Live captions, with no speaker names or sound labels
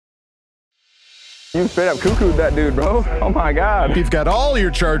You straight up cuckooed that dude, bro. Oh my God. You've got all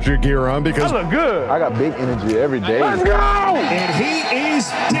your Charger gear on because I look good. I got big energy every day. Let's go! And he is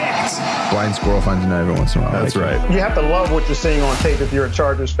dicked. Blind squirrel finds a nut every once in a while. That's right. You have to love what you're seeing on tape if you're a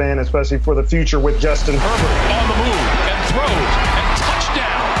Chargers fan, especially for the future with Justin Herbert. On the move and throws and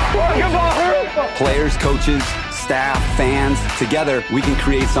touchdown. Come on, Herb. Players, coaches, staff, fans, together we can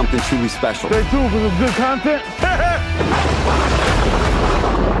create something truly special. Stay tuned for some good content.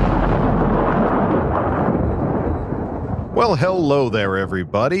 Well, hello there,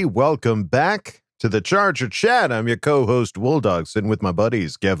 everybody. Welcome back to the Charger Chat. I'm your co-host, Wolldog, sitting with my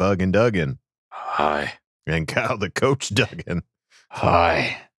buddies, Gev, Hug, and Duggan. Hi. And Kyle, the coach, Duggan.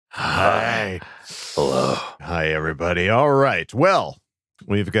 Hi. Hi. Hello. Hi, everybody. All right. Well,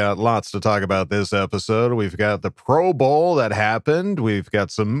 we've got lots to talk about this episode. We've got the Pro Bowl that happened. We've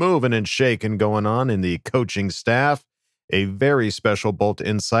got some moving and shaking going on in the coaching staff. A very special Bolt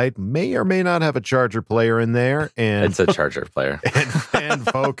Insight. May or may not have a Charger player in there. And It's a Charger player. and fan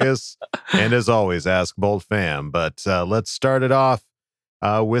focus. And as always, Ask Boltfam. But let's start it off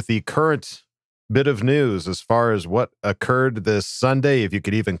with the current bit of news as far as what occurred this Sunday, if you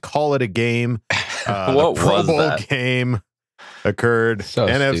could even call it a game. What the Pro was Bowl that? game occurred. So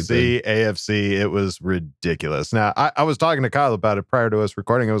NFC, stupid. AFC. It was ridiculous. Now, I was talking to Kyle about it prior to us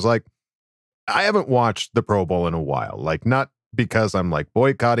recording. I was like, I haven't watched the Pro Bowl in a while. Like, not because I'm like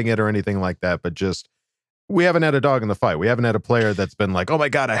boycotting it or anything like that, but just we haven't had a dog in the fight. We haven't had a player that's been like, oh my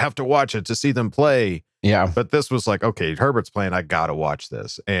God, I have to watch it to see them play. Yeah. But this was like, okay, Herbert's playing. I got to watch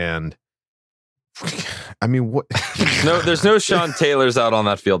this. And I mean, what? No, there's no Sean Taylor's out on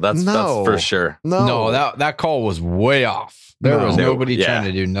that field. That's for sure. No, that call was way off. There was nobody Yeah. trying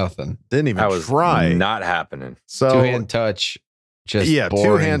to do nothing. Didn't even That was try. not happening. So Two-hand touch. Just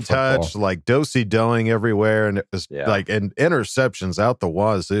boring two-hand football. touch, like do-si-doing everywhere, and it was like and interceptions out the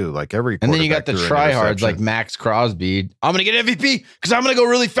wazoo, like every. And then you got the quarterback threw an tryhards like interception. Max Crosby. I'm gonna get MVP because I'm gonna go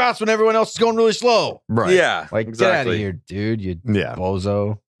really fast when everyone else is going really slow. Right? Yeah. Like get out of here, dude. You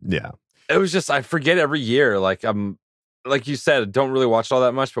bozo. Yeah. It was just, I forget every year. Like, like you said, don't really watch it all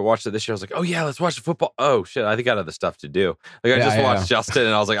that much, but watched it this year. I was like, oh yeah, let's watch the football. Oh shit, I think I had other stuff to do. Like I just watched Justin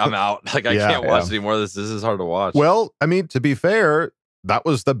and I was like, I'm out. Like I can't watch anymore. This is hard to watch. Well, I mean, to be fair, that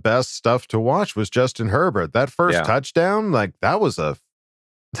was the best stuff to watch was Justin Herbert. That first touchdown, like that was the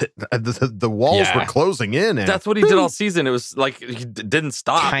walls were closing in. And that's what he did all season. It was like he didn't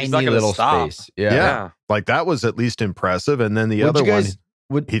stop. Tiny He's not going to little stop. space. Yeah. Like that was at least impressive. And then the other one.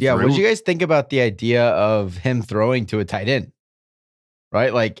 What did you guys think about the idea of him throwing to a tight end?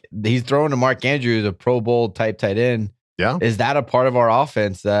 Right? Like he's throwing to Mark Andrews, a Pro Bowl type tight end. Yeah. Is that a part of our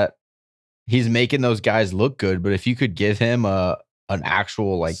offense that he's making those guys look good? But if you could give him an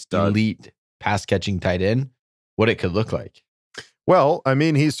actual like elite pass catching tight end, what it could look like. Well, I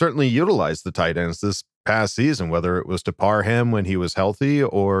mean, he certainly utilized the tight ends this past season, whether it was to par him when he was healthy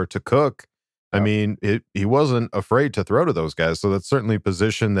or to Cook. I mean, he wasn't afraid to throw to those guys. So that's certainly a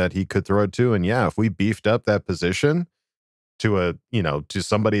position that he could throw to. And yeah, if we beefed up that position to to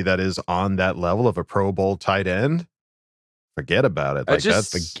somebody that is on that level of a Pro Bowl tight end, forget about it. Like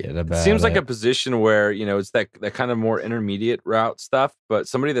forget about it. Seems like a position where, it's that kind of more intermediate route stuff, but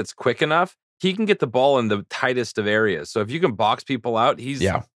somebody that's quick enough, he can get the ball in the tightest of areas. So if you can box people out, he's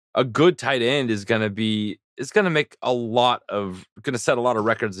a good tight end is going to make going to set a lot of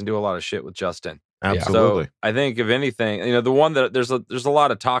records and do a lot of shit with Justin. Absolutely. So I think if anything, the one that there's a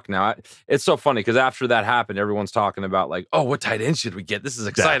lot of talk now. It's so funny because after that happened, everyone's talking about like, oh, what tight end should we get? This is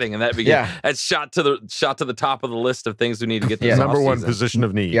exciting, and that's shot to the top of the list of things we need to get. This number one offseason. position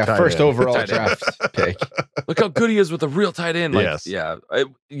of need. Yeah, first overall draft pick. Look how good he is with a real tight end. Like,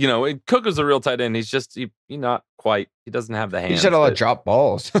 Cook is a real tight end. He's just he not quite. He doesn't have the hands. He just had a lot of drop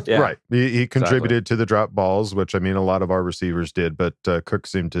balls. Right. He contributed to the drop balls, which I mean, a lot of our receivers did, but Cook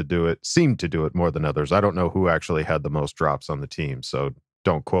seemed to do it more than others. I don't know who actually had the most drops on the team, so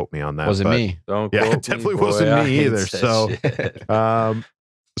don't quote me on that. Wasn't me. Don't yeah, quote it definitely me, wasn't me either. So,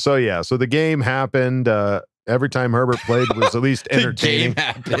 so the game happened. Every time Herbert played was at least entertaining.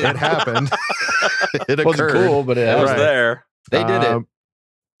 It happened. It occurred. Wasn't cool, but it was there. They did it.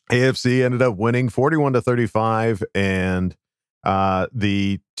 AFC ended up winning 41-35, and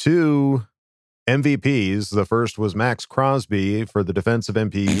the two MVPs, the first was Max Crosby for the defensive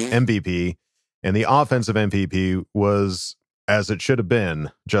MVP, and the offensive MVP was, as it should have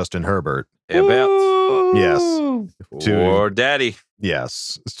been, Justin Herbert. Yes. Or daddy.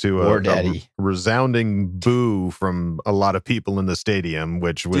 Yes. To a resounding boo from a lot of people in the stadium,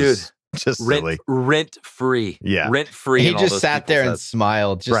 which was just silly. Rent free. Yeah. Rent free. He just sat there and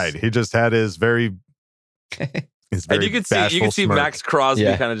smiled. Right. He just had his very And you can see smirk. Max Crosby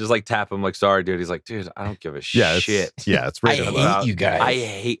kind of just like tap him like, sorry, dude. He's like, dude, I don't give a shit. It's I hate you guys. I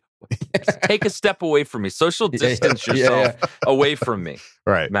hate. Take a step away from me. Social distance yourself away from me.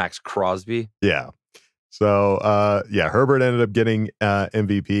 Right. Max Crosby. Yeah. So, Herbert ended up getting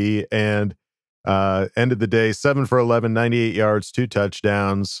MVP and ended the day 7 for 11, 98 yards, 2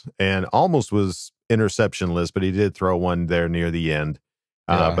 touchdowns, and almost was interceptionless, but he did throw one there near the end.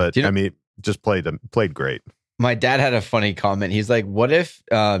 Just played great. My dad had a funny comment. He's like, what if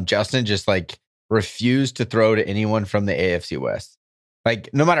Justin just like refused to throw to anyone from the AFC West? Like,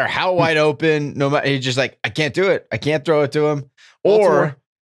 no matter how wide open, he's just like, I can't do it. I can't throw it to him. Or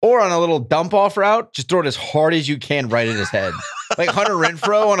on a little dump off route, just throw it as hard as you can right at his head. Like Hunter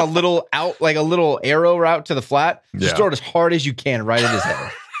Renfrow on a little arrow route to the flat. Just throw it as hard as you can right at his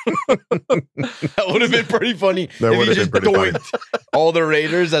head. That would have been pretty funny if he just doinked all the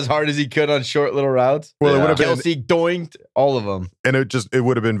Raiders as hard as he could on short little routes. Well, it would have Kelsey doinked all of them. And it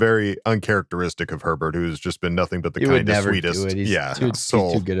would have been very uncharacteristic of Herbert, who's just been nothing but the kindest, sweetest. He's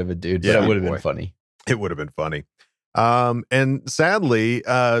too good of a dude, but it would have been funny. It would have been funny. And sadly,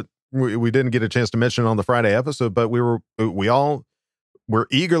 we didn't get a chance to mention it on the Friday episode, but we all were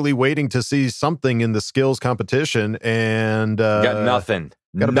eagerly waiting to see something in the skills competition, and got nothing.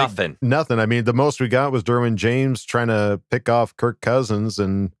 Nothing. I mean, the most we got was Derwin James trying to pick off Kirk Cousins,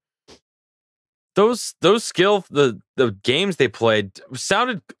 and those the games they played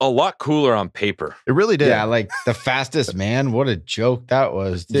sounded a lot cooler on paper. It really did. Yeah, like the fastest man. What a joke that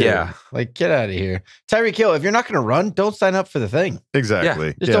was, dude. Yeah. Like, get out of here. Tyreek Hill, if you're not going to run, don't sign up for the thing. Exactly.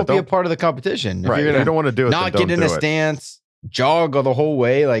 Yeah. Just don't be a part of the competition. Right. If you don't want to do it, not get in a stance, jog the whole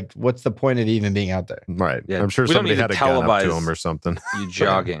way. Like, what's the point of even being out there? Right. Yeah. I'm sure somebody had a gun up to him or something. You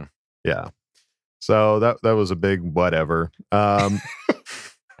jogging. Yeah. So that was a big whatever.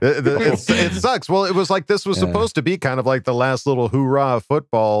 It sucks. Well, it was like this was supposed to be kind of like the last little hoorah of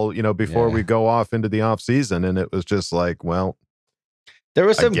football, before we go off into the off season, and it was just like, well, there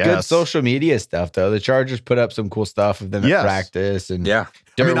was some good social media stuff though. The Chargers put up some cool stuff of them at practice, and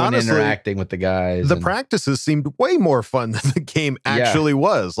Derwin honestly, interacting with the guys. The practices seemed way more fun than the game actually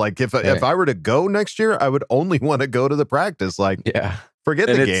was. Like if I were to go next year, I would only want to go to the practice. Like forget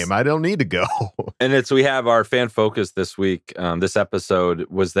the game. I don't need to go. And we have our fan focus this week. This episode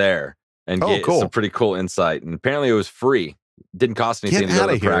was there and get some pretty cool insight. And apparently it was free. Didn't cost anything to go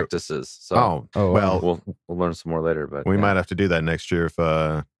to the practices. So well, we'll learn some more later. But we might have to do that next year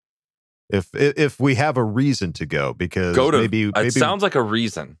if we have a reason to go, because maybe it sounds like a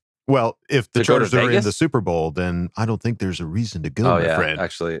reason. Well, if the Chargers are in the Super Bowl, then I don't think there's a reason to go, my friend.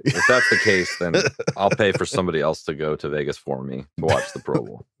 Actually, if that's the case, then I'll pay for somebody else to go to Vegas for me to watch the Pro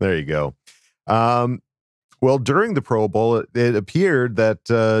Bowl. There you go. Well, during the Pro Bowl, it appeared that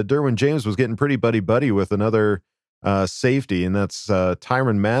Derwin James was getting pretty buddy-buddy with another safety, and that's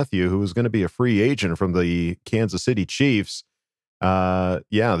Tyram Nathieu, who was going to be a free agent from the Kansas City Chiefs. Tyron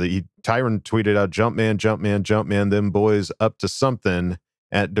tweeted out, Jumpman, Jumpman, Jumpman, them boys up to something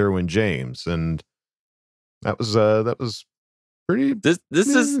at Derwin James, and that was pretty. This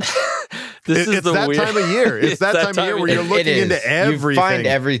is it's that weird time of year. It's that time of year where you're looking into everything. You find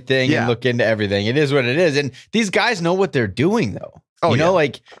everything and look into everything. It is what it is, and these guys know what they're doing, though. You know,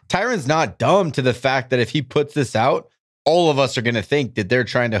 like Tyron's not dumb to the fact that if he puts this out, all of us are going to think that they're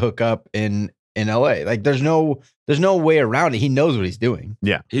trying to hook up in LA. Like there's no way around it. He knows what he's doing.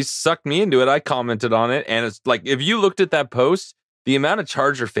 Yeah, he sucked me into it. I commented on it, and it's like if you looked at that post. The amount of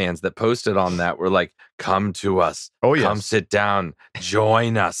Charger fans that posted on that were like, come to us. Oh, yeah. Come sit down.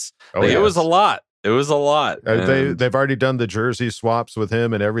 Join us. It was a lot. It was a lot. They've already done the jersey swaps with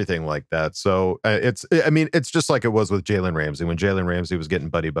him and everything like that. So it's just like it was with Jalen Ramsey. When Jalen Ramsey was getting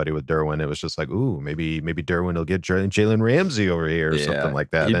buddy-buddy with Derwin, it was just like, ooh, maybe Derwin will get Jalen Ramsey over here or something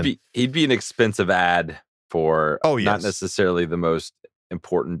like that. He'd be an expensive ad for not necessarily the most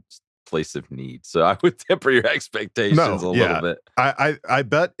important place of need. So I would temper your expectations a little bit. I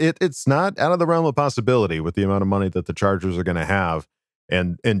bet it's not out of the realm of possibility with the amount of money that the Chargers are going to have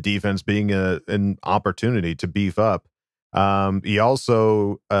and defense being an opportunity to beef up. He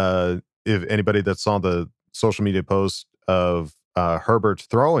also, if anybody that saw the social media post of Herbert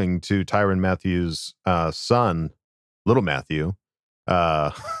throwing to Tyrann Mathieu's son, little Nathieu,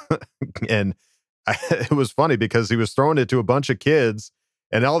 and it was funny because he was throwing it to a bunch of kids.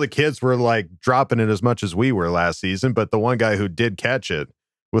 And all the kids were like dropping it as much as we were last season, but the one guy who did catch it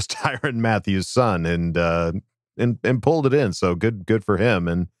was Tyrann Mathieu's son, and pulled it in. So good for him.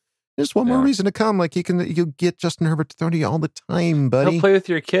 And there's one more reason to come. Like you'll get Justin Herbert to throw to you all the time, buddy. He'll play with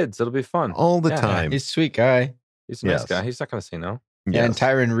your kids. It'll be fun all the time. He's a sweet guy. He's a nice guy. He's not going to say no. Yeah, and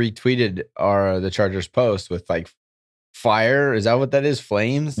Tyron retweeted the Chargers post with like fire. Is that what that is?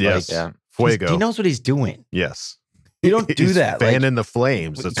 Flames? Yes. Yeah. Fuego. He knows what he's doing. Yes. You don't do He's that. Fanning the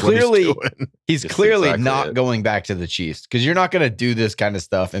flames. That's clearly, what he's doing. He's That's clearly exactly not it. going back to the Chiefs because you're not going to do this kind of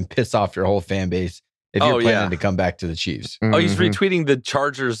stuff and piss off your whole fan base if you're planning to come back to the Chiefs. Oh, he's Mhm. retweeting the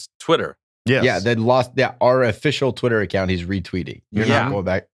Chargers Twitter. Yes. Yeah, they lost our official Twitter account. He's retweeting. You're Yeah. not going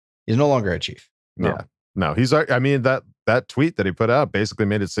back. He's no longer a Chief. No. Yeah. No, he's, I mean, that tweet that he put out basically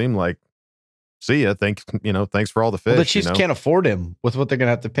made it seem like, see ya. Thanks for all the fish. Well, the Chiefs can't afford him with what they're going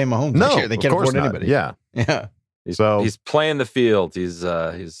to have to pay Mahomes. No, next year. They of can't course afford not. anybody. Yeah. Yeah. He's playing the field. He's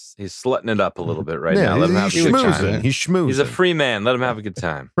slutting it up a little bit right Yeah, now. Let him have he's a good schmoozing. time. He's schmoozing. He's a free man. Let him have a good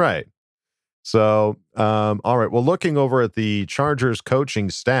time. Right. So, all right. Well, looking over at the Chargers coaching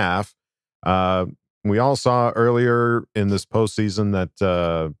staff, we all saw earlier in this postseason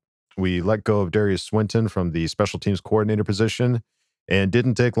that we let go of Darius Swinton from the special teams coordinator position, and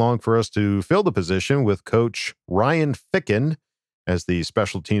didn't take long for us to fill the position with Coach Ryan Ficken as the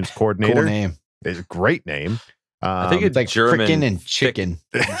special teams coordinator. Cool name. It's a great name. I think It's like German Ficken and chicken.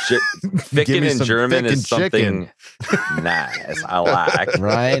 Give Ficken me in some German Ficken is something nice. I like.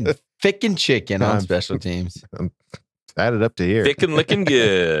 Right? Ficken Chicken on Um, special teams. Add it up to here. Ficken looking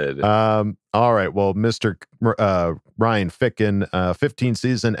good. All right. Well, Mr. Ryan Ficken, 15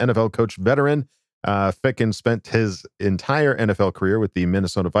 season NFL coach veteran. Ficken spent his entire NFL career with the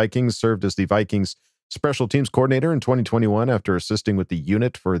Minnesota Vikings, served as the Vikings special teams coordinator in 2021 after assisting with the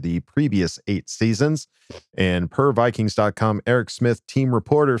unit for the previous 8 seasons. And per Vikings.com, Eric Smith, team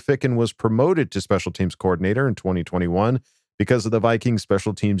reporter, Ficken was promoted to special teams coordinator in 2021 because of the Vikings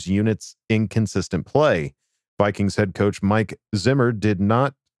special teams unit's inconsistent play. Vikings head coach Mike Zimmer did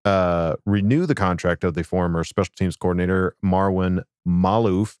not renew the contract of the former special teams coordinator Marwan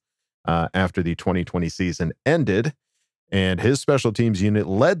Maalouf after the 2020 season ended. And his special teams unit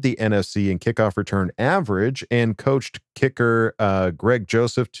led the NFC in kickoff return average and coached kicker Greg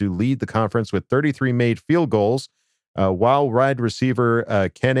Joseph to lead the conference with 33 made field goals, while wide receiver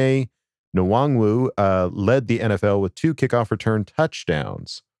Kene Nwangwu led the NFL with 2 kickoff return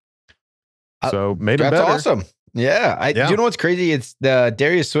touchdowns. So made him That's better. awesome. Yeah. Yeah. You know what's crazy? It's the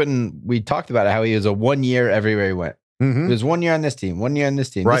Darius Swinton. We talked about it, how he was a 1 year everywhere he went. Mhm. It was 1 year on this team, 1 year on this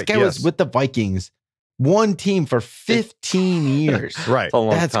team. Right, This guy was yes. with the Vikings, one team for 15 years. Right. It's a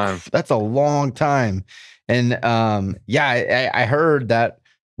long time. That's a long time. And I heard that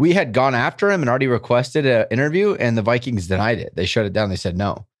we had gone after him and already requested an interview, and the Vikings denied it. They shut it down. They said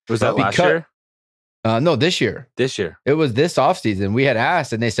no. Was that last year? No, this year. This year. It was this offseason. We had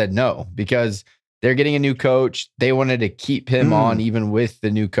asked, and they said no because they're getting a new coach. They wanted to keep him on even with the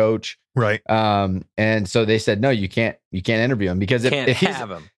new coach. Right. And so they said, no, you can't interview him because Can't if he's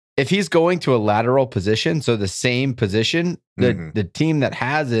have him. if he's going to a lateral position, so the same position, Mhm. the team that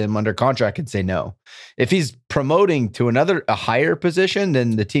has him under contract can say no. If he's promoting to a higher position,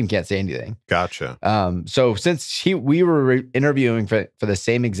 then the team can't say anything. Gotcha. So since we were interviewing for the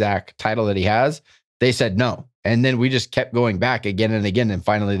same exact title that he has, they said no. And then we just kept going back again and again. And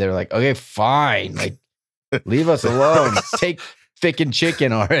finally they're like, okay, fine. Like, leave us alone. Take Ficken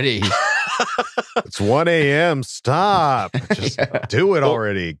Chicken already. It's 1 a.m. Stop. Just do it Well,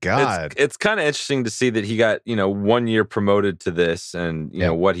 already. God. It's kind of interesting to see that he got, 1 year promoted to this and, you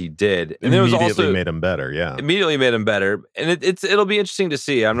know, what he did. And it was Immediately also made him better. Yeah. immediately made him better. And it'll be interesting to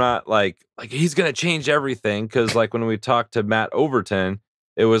see. I'm not like he's going to change everything. Cause like when we talked to Matt Overton,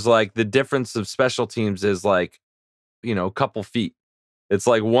 it was like the difference of special teams is like, a couple feet. It's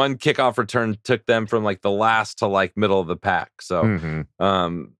like one kickoff return took them from like the last to like middle of the pack. So,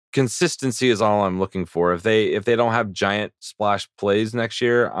 Mhm. consistency is all I'm looking for. If they don't have giant splash plays next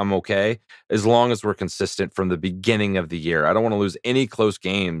year, I'm okay. As long as we're consistent from the beginning of the year. I don't want to lose any close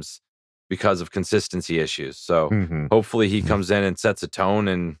games because of consistency issues. So Mhm. hopefully he comes in and sets a tone,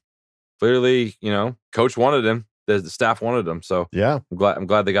 and clearly, coach wanted him. The staff wanted him. So Yeah. I'm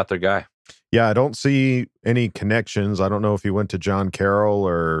glad they got their guy. Yeah, I don't see any connections. I don't know if he went to John Carroll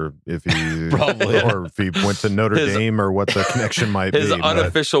or if he Probably. or if he went to Notre His- Dame or what the connection might His be. but-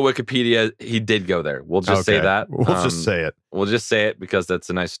 unofficial Wikipedia, he did go there. We'll just say Okay. that. We'll just say it. We'll just say it because that's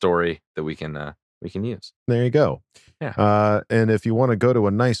a nice story that we can use. There you go. Yeah. And if you want to go to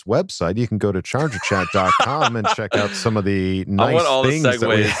a nice website, you can go to chargerchat.com and check out some of the nice I want all the things that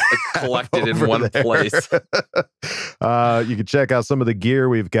we segues have collected in over one there. place. You can check out some of the gear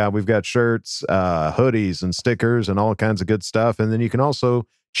we've got. We've got shirts, hoodies, and stickers, and all kinds of good stuff. And then you can also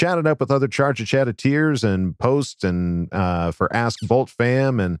chat it up with other Charger Chatteteers and post and for Ask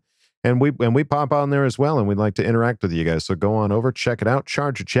Boltfam and we pop on there as well, and we'd like to interact with you guys. So go on over, check it out,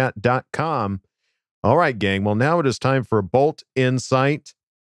 chargerchat.com. All right, gang. Well, now it is time for Bolt Insight.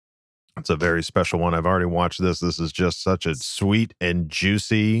 It's a very special one. I've already watched this. This is just such a sweet and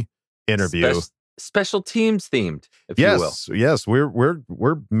juicy interview. Special teams themed, if you will. Yes,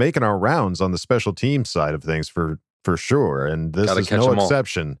 we're making our rounds on the special team side of things for sure, and this is no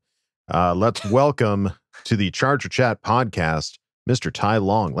exception. Let's welcome to the Charger Chat podcast, Mr. Ty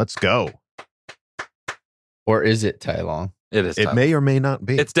Long. Let's go. Or is it Ty Long? It is. It may or may not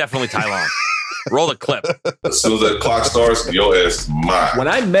be. It's definitely Ty Long. Roll the clip. As soon as that clock starts, your ass is mine. When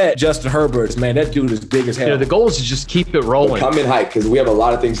I met Justin Herbert, man, that dude is big as hell. You know, the goal is to just keep it rolling. Come in hype because we have a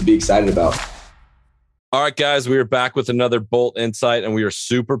lot of things to be excited about. All right, guys, we are back with another Bolt Insight, and we are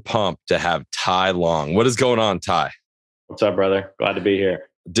super pumped to have Ty Long. What is going on, Ty? What's up, brother? Glad to be here.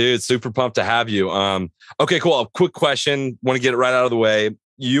 Dude, super pumped to have you. Okay, cool. A quick question. Want to get it right out of the way.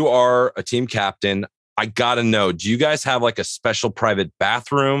 You are a team captain. I got to know, do you guys have like a special private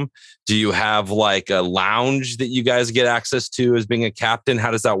bathroom? Do you have like a lounge that you guys get access to as being a captain?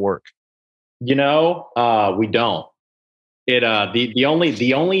 How does that work? You know, we don't. The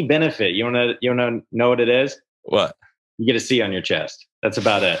only benefit, you wanna know what it is? What? You get a C on your chest. That's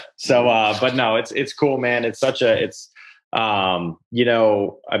about it. So, but no, it's cool, man. You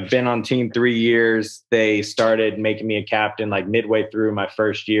know, I've been on team 3 years. They started making me a captain like midway through my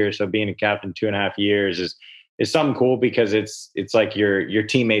first year. So being a captain 2.5 years is something cool because it's like your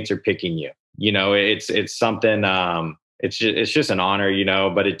teammates are picking you. You know, it's something. It's just an honor, you know.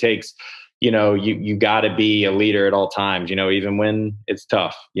 But it takes, you know, you got to be a leader at all times. You know, even when it's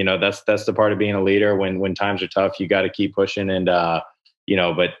tough. You know, that's the part of being a leader. When times are tough, you got to keep pushing. And you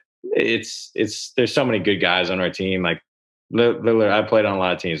know, but there's so many good guys on our team. Like, literally, I played on a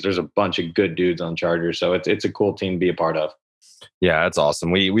lot of teams. There's a bunch of good dudes on Chargers, so it's a cool team to be a part of. Yeah, that's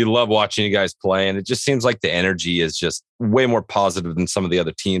awesome. We love watching you guys play, and it just seems like the energy is just way more positive than some of the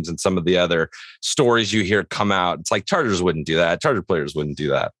other teams and some of the other stories you hear come out. It's like Chargers wouldn't do that. Charger players wouldn't do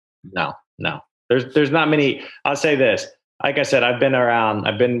that. No. There's not many. I'll say this. Like I said, I've been around.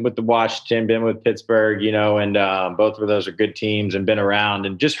 I've been with the Washington, been with Pittsburgh, you know, and both of those are good teams, and been around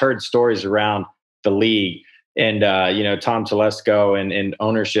and just heard stories around the league. And, you know, Tom Telesco and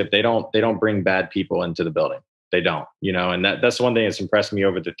ownership, they don't bring bad people into the building. They don't, you know, and that's one thing that's impressed me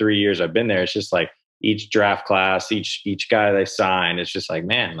over the 3 years I've been there. It's just like each draft class, each guy they sign, it's just like,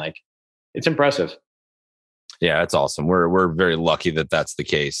 man, like it's impressive. Yeah, it's awesome. We're very lucky that that's the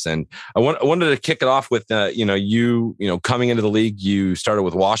case. And I wanted to kick it off with, you coming into the league, you started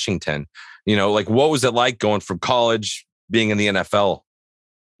with Washington, you know, like what was it like going from college, being in the NFL?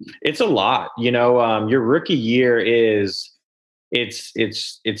 It's a lot, you know. Your rookie year it's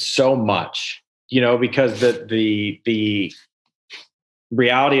so much, you know, because the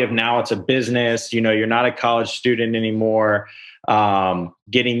reality of now it's a business. You know, you're not a college student anymore.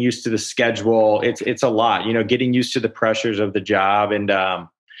 Getting used to the schedule, it's a lot. You know, getting used to the pressures of the job, and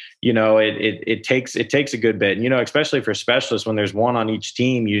you know, it takes a good bit. You know, especially for specialists when there's one on each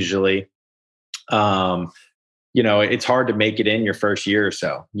team usually. You know, it's hard to make it in your first year or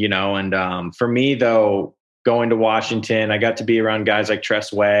so, you know. And for me, though, going to Washington, I got to be around guys like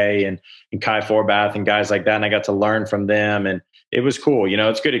Tress Way and Kai Forbath and guys like that. And I got to learn from them. And it was cool. You know,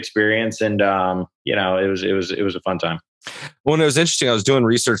 it's a good experience. And, you know, it was a fun time. Well, and it was interesting. I was doing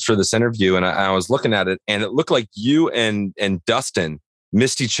research for this interview and I was looking at it, and it looked like you and Dustin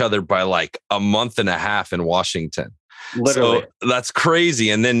missed each other by like a month and a half in Washington. Literally. So that's crazy.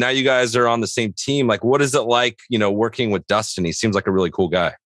 And then now you guys are on the same team. Like, what is it like, you know, working with Dustin? He seems like a really cool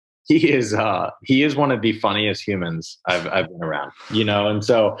guy. He is one of the funniest humans I've been around, you know? And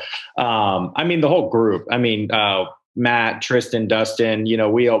so, I mean, the whole group, I mean, Matt, Tristan, Dustin, you know,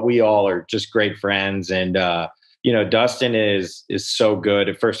 we all are just great friends. And, you know, Dustin is so good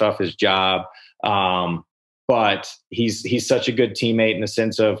at, first off, his job. But he's such a good teammate in the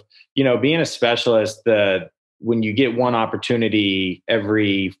sense of, you know, being a specialist, when you get one opportunity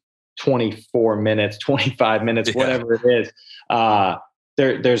every 24 minutes, 25 minutes, whatever it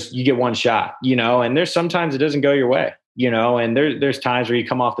is, you get one shot, you know, and there's sometimes it doesn't go your way, you know, and there's times where you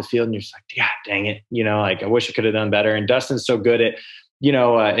come off the field and you're just like, yeah, dang it. You know, like I wish I could have done better. And Dustin's so good at, you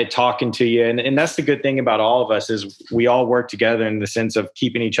know, at talking to you. And that's the good thing about all of us is we all work together in the sense of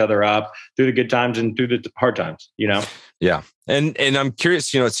keeping each other up through the good times and through the hard times, you know? Yeah. And I'm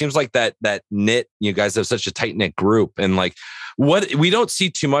curious, you know, it seems like that knit, you guys have such a tight knit group, and like we don't see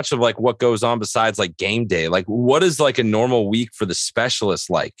too much of like what goes on besides like game day. Like what is like a normal week for the specialist?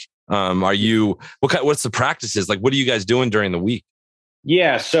 Like, what's the practices? Like, what are you guys doing during the week?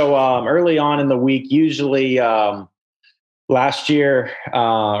 Yeah. So early on in the week, usually last year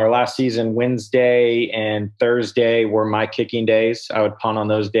or last season, Wednesday and Thursday were my kicking days. I would punt on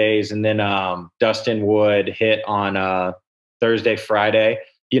those days. And then Dustin would hit on Thursday, Friday.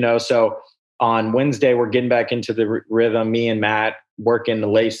 So on Wednesday, we're getting back into the rhythm. Me and Matt working the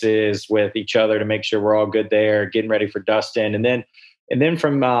laces with each other to make sure we're all good there, getting ready for Dustin. And then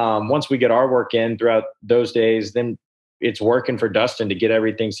from once we get our work in throughout those days, then it's working for Dustin to get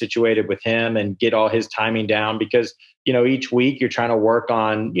everything situated with him and get all his timing down, because, each week you're trying to work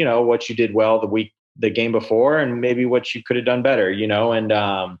on, what you did well the game before and maybe what you could have done better,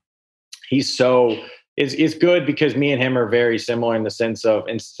 and it's good because me and him are very similar in the sense of,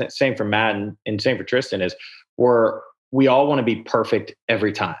 and same for Matt and same for Tristan, is we all want to be perfect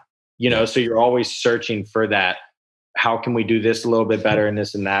every time, so you're always searching for that. How can we do this a little bit better and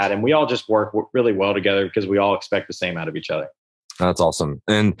this and that? And we all just work really well together because we all expect the same out of each other. That's awesome.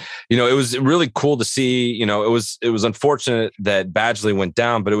 And, it was really cool to see, it was unfortunate that Badgley went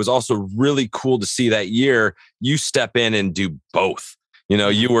down, but it was also really cool to see that year you step in and do both.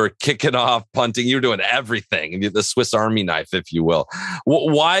 You were kicking off, punting, you were doing everything, the Swiss Army knife, if you will.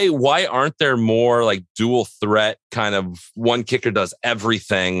 Why aren't there more like dual threat kind of one kicker does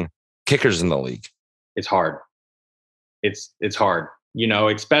everything kickers in the league? It's hard. It's hard,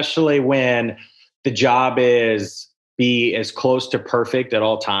 especially when the job is be as close to perfect at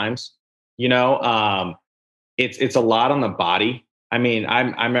all times. It's a lot on the body. I mean,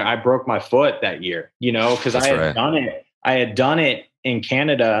 I broke my foot that year, because I had done it in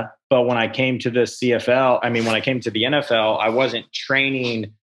Canada, but when I came to the when I came to the NFL, I wasn't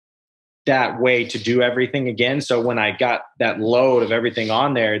training that way to do everything again. So when I got that load of everything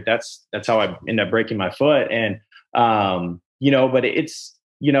on there, that's how I ended up breaking my foot. And but it's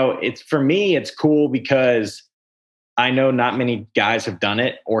for me, it's cool because I know not many guys have done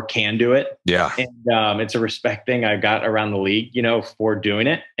it or can do it. Yeah. And it's a respect thing I got around the league, for doing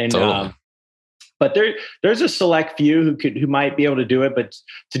it. And, totally. But there's a select few who might be able to do it, but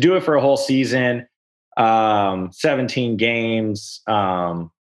to do it for a whole season, 17 games,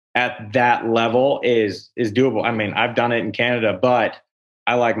 at that level is doable. I mean, I've done it in Canada, but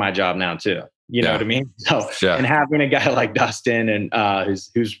I like my job now too. You know what I mean? So, and having a guy like Dustin and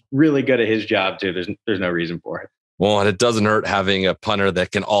who's really good at his job too, there's no reason for it. Well, and it doesn't hurt having a punter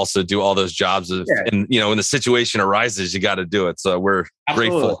that can also do all those jobs. And, when the situation arises, you got to do it. So we're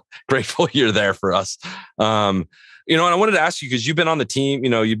grateful you're there for us. And I wanted to ask you, because you've been on the team,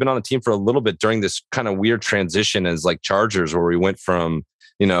 for a little bit during this kind of weird transition as like Chargers, where we went from,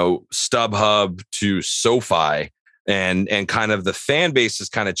 StubHub to SoFi. And kind of the fan base has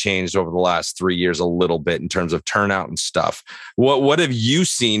kind of changed over the last 3 years a little bit in terms of turnout and stuff. What have you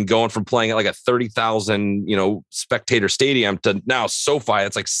seen going from playing at like a 30,000, spectator stadium to now SoFi,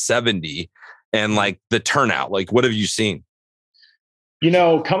 it's like 70, and like the turnout, like what have you seen?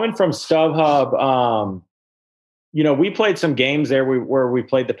 Coming from StubHub, we played some games there where we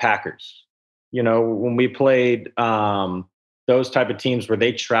played the Packers, when we played those type of teams where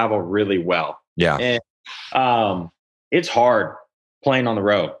they travel really well. Yeah. And it's hard playing on the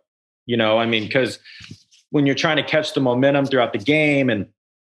road, because when you're trying to catch the momentum throughout the game and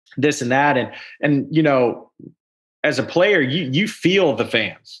this and that, and as a player, you feel the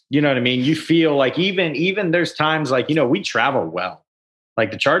fans, you feel like even there's times like, we travel well,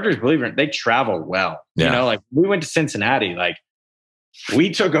 like the Chargers, believe it, they travel well, like we went to Cincinnati, like we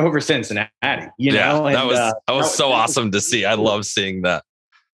took over Cincinnati, and that was so awesome to see. I love seeing that.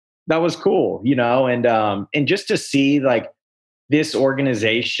 That was cool, and just to see like this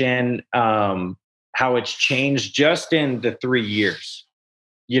organization, how it's changed just in the 3 years,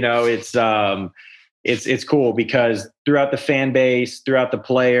 it's cool because throughout the fan base, throughout the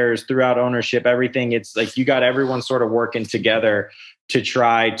players, throughout ownership, everything, it's like you got everyone sort of working together to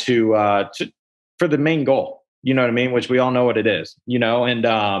try to for the main goal, which we all know what it is,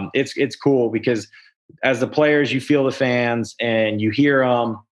 and it's cool because as the players, you feel the fans and you hear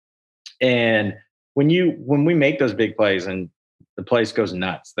them. And when we make those big plays and the place goes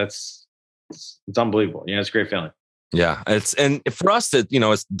nuts, it's unbelievable. It's a great feeling. Yeah. And for us that,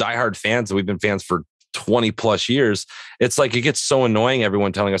 as diehard fans, and we've been fans for 20 plus years, it's like, it gets so annoying.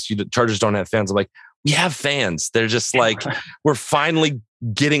 Everyone telling us Chargers don't have fans. I'm like, we have fans. They're just like, we're finally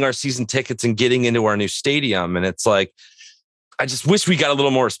getting our season tickets and getting into our new stadium. And it's like, I just wish we got a little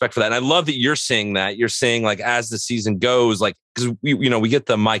more respect for that. And I love that you're saying that. You're saying like as the season goes, like because we get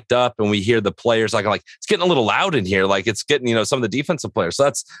them mic'd up and we hear the players like it's getting a little loud in here. Like it's getting some of the defensive players.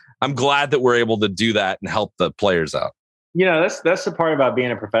 So I'm glad that we're able to do that and help the players out. That's the part about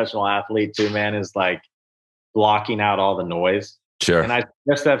being a professional athlete too, man. Is like blocking out all the noise. Sure. And I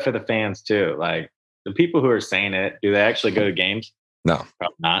guess that for the fans too. Like the people who are saying it, do they actually go to games? No,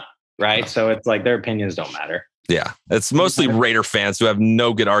 probably not. Right. No. So it's like their opinions don't matter. Yeah, it's mostly Raider fans who have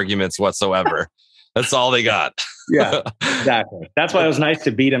no good arguments whatsoever. That's all they got. Yeah, exactly. That's why it was nice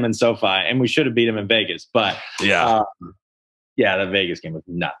to beat him in SoFi, and we should have beat him in Vegas. But yeah, the Vegas game was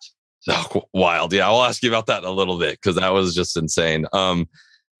nuts. So. Oh, wild. Yeah, I'll ask you about that in a little bit because that was just insane.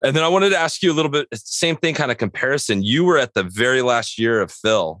 And then I wanted to ask you a little bit, same thing kind of comparison. You were at the very last year of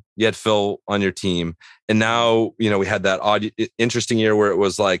Phil. You had Phil on your team. And now, we had that interesting year where it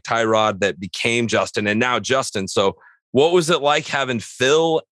was like Tyrod that became Justin and now Justin. So what was it like having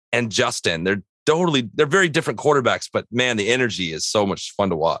Phil and Justin? They're very different quarterbacks, but man, the energy is so much fun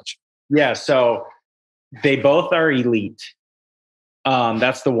to watch. Yeah. So they both are elite.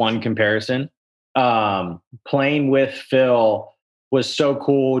 That's the one comparison. Playing with Phil was so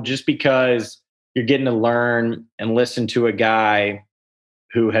cool just because you're getting to learn and listen to a guy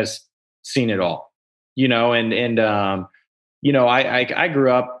who has seen it all, I grew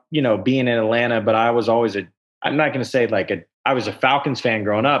up, being in Atlanta, but I was always I'm not going to say I was a Falcons fan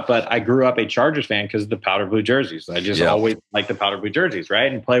growing up, but I grew up a Chargers fan because of the powder blue jerseys. I just always liked the powder blue jerseys, right?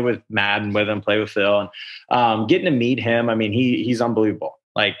 And play with Madden with him, play with Phil, and getting to meet him. I mean, he's unbelievable,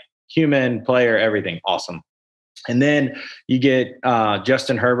 like human, player, everything, awesome. And then you get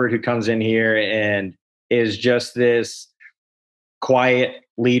Justin Herbert, who comes in here and is just this quiet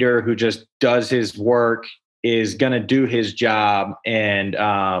leader who just does his work, is going to do his job. And,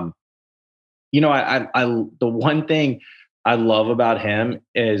 the one thing I love about him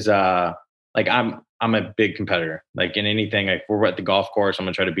is I'm a big competitor, like in anything, like we're at the golf course, I'm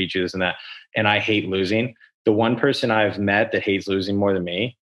going to try to beat you, this and that. And I hate losing. The one person I've met that hates losing more than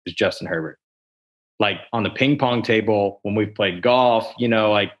me is Justin Herbert. Like on the ping pong table, when we've played golf,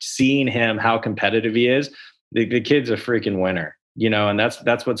 like seeing him, how competitive he is, the kid's a freaking winner, and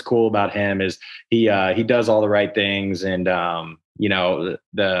that's what's cool about him is he does all the right things. And,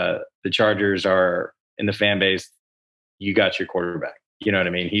 the Chargers are in the fan base. You got your quarterback. You know what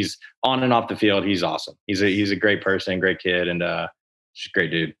I mean? He's on and off the field. He's awesome. He's a great person, great kid, and just a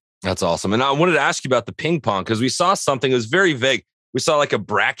great dude. That's awesome. And I wanted to ask you about the ping pong because we saw something that was very vague. We saw like a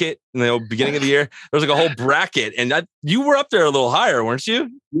bracket in the beginning of the year. There was like a whole bracket, and you were up there a little higher, weren't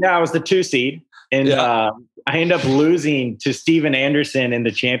you? Yeah, I was the 2 seed, and I ended up losing to Steven Anderson in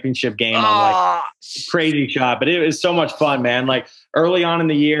the championship game on crazy shot. But it was so much fun, man. Like early on in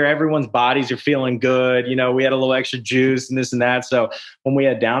the year, everyone's bodies are feeling good. We had a little extra juice and this and that. So when we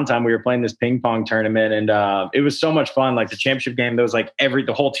had downtime, we were playing this ping pong tournament, and it was so much fun. Like the championship game, there was like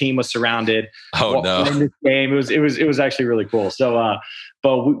the whole team was surrounded. Oh no! In this game, it was actually really cool. So,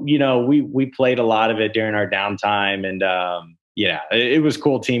 but we played a lot of it during our downtime, and it was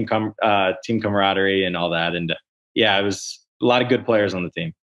cool team camaraderie and all that. And it was a lot of good players on the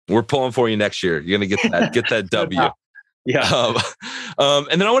team. We're pulling for you next year. You're gonna get that W. Yeah.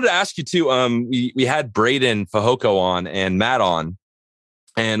 And then I wanted to ask you too. We had Braden Fajoko on and Matt on,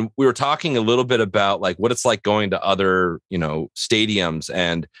 and we were talking a little bit about like what it's like going to other stadiums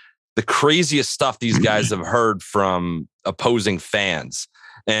and the craziest stuff these guys have heard from opposing fans.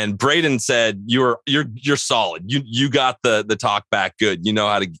 And Braden said, you're solid. You got the talk back good. You know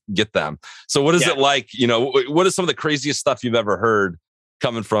how to get them. So what is it like? What is some of the craziest stuff you've ever heard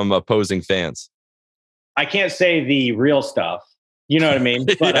coming from opposing fans? I can't say the real stuff. You know what I mean?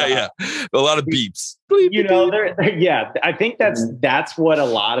 But, yeah. A lot of beeps. I think that's what a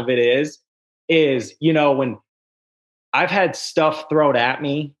lot of it is when I've had stuff thrown at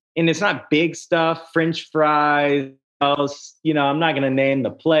me, and it's not big stuff, French fries, I'm not going to name the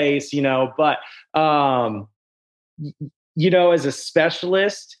place, but, as a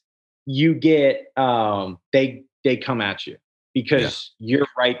specialist, you get, they come at you because you're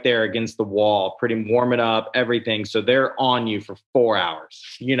right there against the wall, pretty warming up everything. So they're on you for 4 hours,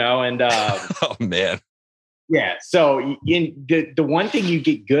 and, oh man. Yeah. So the one thing you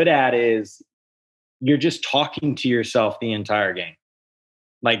get good at is you're just talking to yourself the entire game.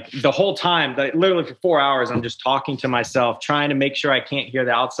 Like the whole time, literally for 4 hours, I'm just talking to myself, trying to make sure I can't hear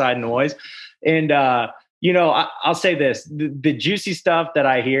the outside noise. And, I'll say this, the juicy stuff that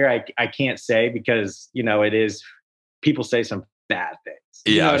I hear, I can't say because, it is, people say some bad things.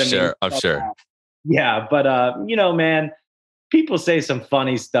 Yeah, I'm sure. Yeah. But, man, people say some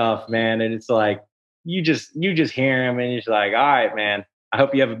funny stuff, man. And it's like, you just hear them and you're just like, all right, man, I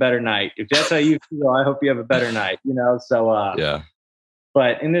hope you have a better night. If that's how you feel, I hope you have a better night, So, yeah.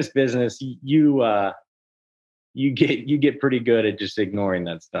 But in this business, you get pretty good at just ignoring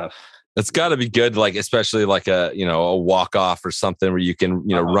that stuff. It's got to be good, like especially like a walk off or something where you can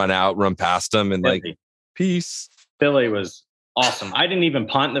run past them and Philly. Like peace. Philly was awesome. I didn't even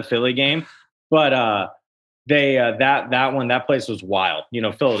punt in the Philly game, but they that place was wild.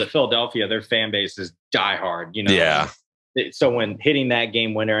 Philadelphia, their fan base is diehard. Yeah. So when hitting that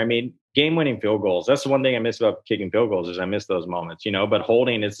game winner, I mean, game-winning field goals. That's the one thing I miss about kicking field goals is I miss those moments, you know, but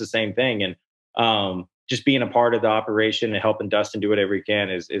holding, it's the same thing. And just being a part of the operation and helping Dustin do whatever he can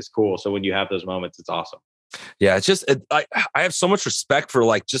is cool. So when you have those moments, it's awesome. Yeah, it's just I have so much respect for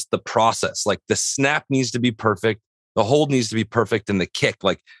like just the process. Like the snap needs to be perfect, the hold needs to be perfect, and the kick,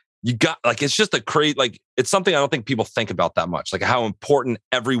 like you got like it's just a crazy like it's something I don't think people think about that much. Like how important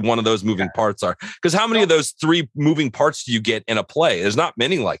every one of those moving parts are. Because how many of those 3 moving parts do you get in a play? There's not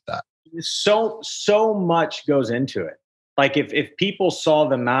many like that. So much goes into it. Like if people saw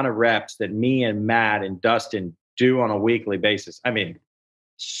the amount of reps that me and Matt and Dustin do on a weekly basis, I mean,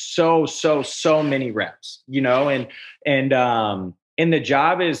 so many reps, you know, and the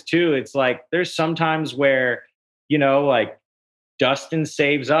job is too, it's like, there's sometimes where, you know, like Dustin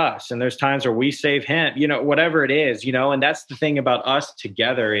saves us and there's times where we save him, you know, whatever it is, you know, and that's the thing about us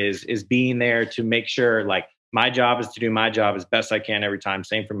together is being there to make sure like my job is to do my job as best I can every time.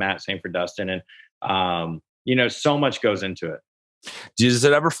 Same for Matt, same for Dustin. And, you know, so much goes into it. Does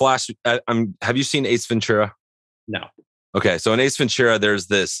it ever flash? Have you seen Ace Ventura? No. Okay. So in Ace Ventura, there's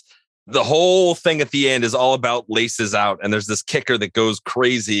the whole thing at the end is all about laces out. And there's this kicker that goes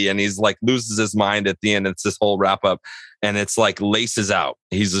crazy and he's like loses his mind at the end. It's this whole wrap up and it's like laces out.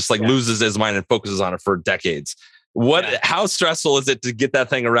 He's just like loses his mind and focuses on it for decades. How stressful is it to get that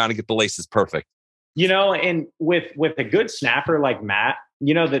thing around and get the laces perfect? You know, and with a good snapper like Matt,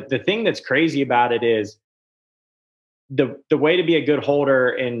 you know, the thing that's crazy about it is the way to be a good holder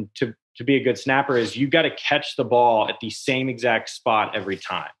and to be a good snapper is you got to catch the ball at the same exact spot every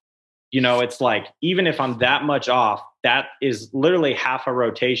time. You know, it's like, even if I'm that much off, that is literally half a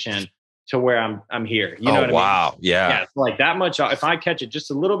rotation to where I'm here. You know what I mean? Wow. Yeah. It's like that much off. If I catch it just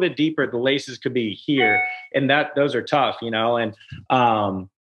a little bit deeper, the laces could be here, and those are tough, you know? And,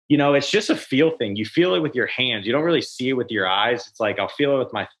 you know, it's just a feel thing. You feel it with your hands. You don't really see it with your eyes. It's like, I'll feel it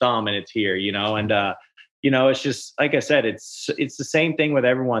with my thumb and it's here, you know? And, you know, it's just, like I said, it's the same thing with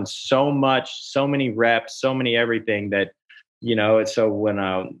everyone. So many reps, so many everything that, you know, it's so when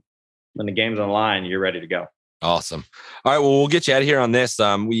the game's online, you're ready to go. Awesome. All right. Well, we'll get you out of here on this.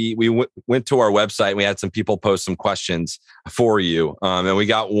 We went to our website and we had some people post some questions for you. And we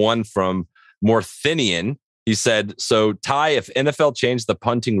got one from Morthinian. He said, so Ty, if NFL changed the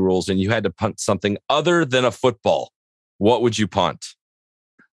punting rules and you had to punt something other than a football, what would you punt?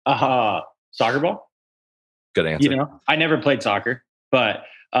 Soccer ball. Good answer. You know, I never played soccer, but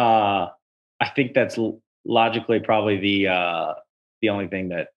I think that's logically probably the only thing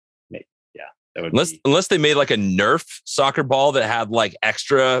that unless they made like a Nerf soccer ball that had like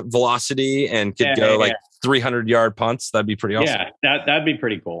extra velocity and could go like 300-yard punts, that'd be pretty awesome. Yeah, that'd be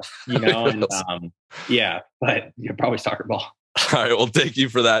pretty cool. You know, and, but you're probably soccer ball. All right, well, thank you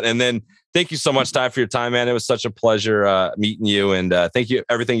for that, and then thank you so much, Ty, for your time, man. It was such a pleasure meeting you, and thank you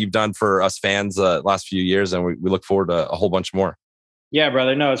everything you've done for us fans last few years, and we look forward to a whole bunch more. Yeah,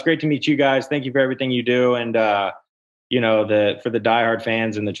 brother. No, it's great to meet you guys. Thank you for everything you do, and you know, for the diehard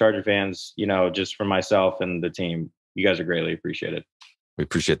fans and the Charger fans, you know, just for myself and the team, you guys are greatly appreciated. We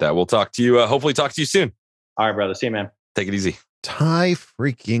appreciate that. We'll talk to you. Hopefully talk to you soon. All right, brother. See you, man. Take it easy. Ty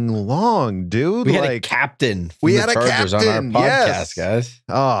freaking Long, dude. We had a captain. We had a captain on our podcast, guys.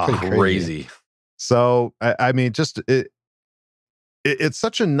 Oh, crazy. So, I mean, just it's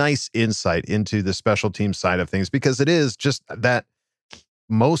such a nice insight into the special team side of things, because it is just that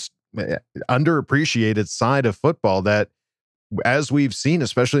most underappreciated side of football that, as we've seen,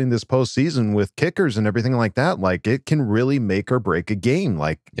 especially in this postseason with kickers and everything like that, like it can really make or break a game.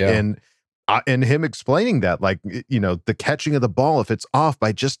 Like, and him explaining that, like, you know, the catching of the ball, if it's off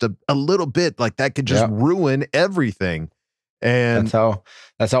by just a little bit, like that could just ruin everything. And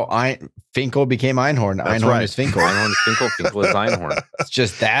that's how Finkel became Einhorn. Einhorn is Finkel. Einhorn is Finkel. Finkel is Einhorn. It's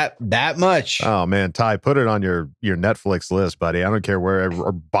just that much. Oh man, Ty, put it on your Netflix list, buddy. I don't care where,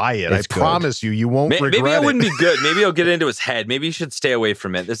 or buy it. I promise you won't regret it. Maybe it wouldn't be good. Maybe he'll get into his head. Maybe you should stay away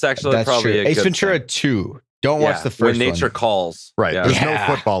from it. This actually probably a Ace Ventura 2. Don't watch the first one. When nature calls. Right. There's no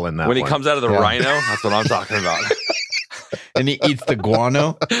football in that. When he comes out of the rhino, that's what I'm talking about. And he eats the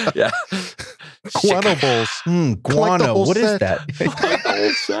guano. Yeah. Guano bowls. Guano. What is that?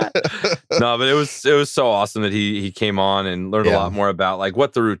 No, but it was so awesome that he came on and learned a lot more about like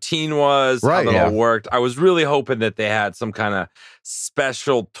what the routine was, how it all worked. I was really hoping that they had some kind of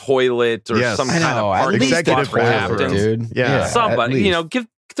special toilet or some kind of parking spot for captains. Dude. Yeah. Somebody, you know,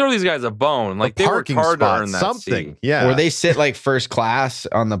 throw these guys a bone. Like they worked hard to earn that something. Yeah. Or they sit like first class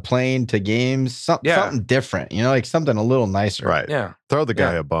on the plane to games. Something different, you know, like something a little nicer. Right. Yeah. Throw the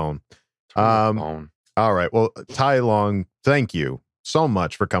guy a bone. All right. Well, Ty Long, thank you so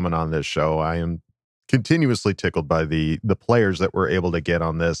much for coming on this show. I am continuously tickled by the players that we're able to get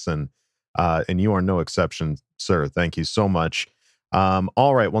on this, and And you are no exception, sir. Thank you so much.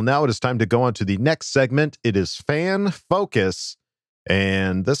 All right. Well, now it is time to go on to the next segment. It is Fan Focus.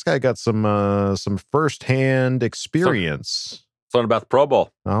 And this guy got some firsthand experience. Fun about the Pro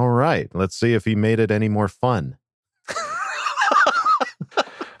Bowl. All right. Let's see if he made it any more fun.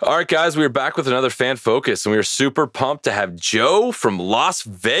 All right, guys, we are back with another Fan Focus, and we are super pumped to have Joe from Las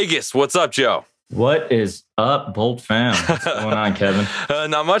Vegas. What's up, Joe? What is up, Bolt fam? What's going on, Kevin?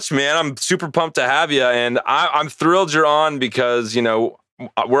 Not much, man. I'm super pumped to have you, and I'm thrilled you're on because, you know,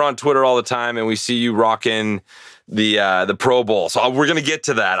 we're on Twitter all the time, and we see you rocking the Pro Bowl. So we're going to get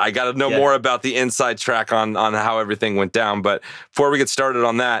to that. I got to know more about the inside track on how everything went down. But before we get started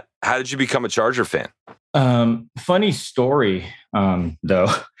on that, how did you become a Charger fan? Funny story, though.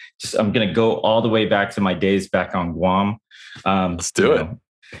 I'm going to go all the way back to my days back on Guam. Let's do it.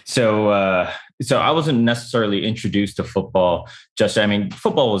 So I wasn't necessarily introduced to football.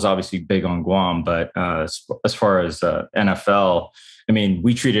 Football was obviously big on Guam, but as far as NFL,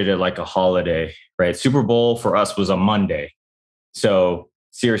 we treated it like a holiday, right? Super Bowl for us was a Monday. So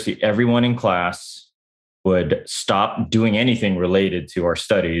seriously, everyone in class would stop doing anything related to our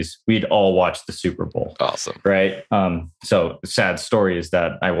studies. We'd all watch the Super Bowl. Awesome. Right. So the sad story is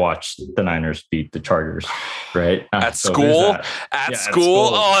that I watched the Niners beat the Chargers, right? At school? At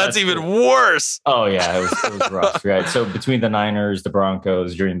school? Oh, that's even worse. Oh yeah, it was rough, right? So between the Niners, the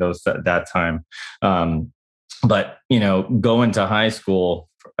Broncos during that time. But, going to high school,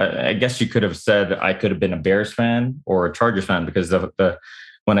 I guess you could have said I could have been a Bears fan or a Chargers fan because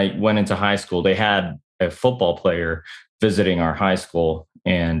when I went into high school, they had a football player visiting our high school,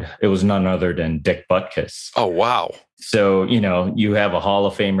 and it was none other than Dick Butkus. Oh, wow. So, you have a Hall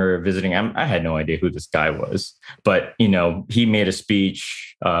of Famer visiting. I had no idea who this guy was, but, he made a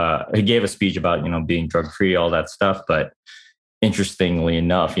speech. He gave a speech about, being drug-free, all that stuff. But interestingly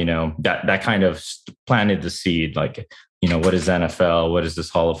enough, that kind of planted the seed, like, what is NFL? What is this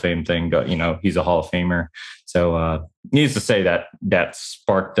Hall of Fame thing? He's a Hall of Famer. So needless to say that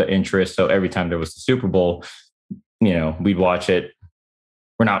sparked the interest. So every time there was the Super Bowl, we'd watch it.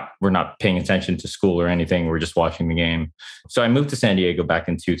 We're not paying attention to school or anything. We're just watching the game. So I moved to San Diego back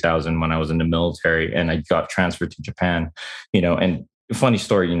in 2000 when I was in the military, and I got transferred to Japan, and funny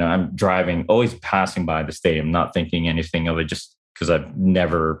story, I'm driving, always passing by the stadium, not thinking anything of it, just because I've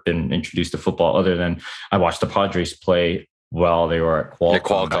never been introduced to football other than I watched the Padres play while they were at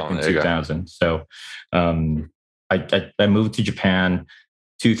Qualcomm back in 2000. So I moved to Japan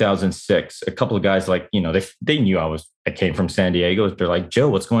 2006. A couple of guys they knew I came from San Diego. They're like, Joe,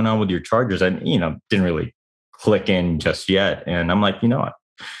 what's going on with your Chargers? And, didn't really click in just yet. And I'm like, I know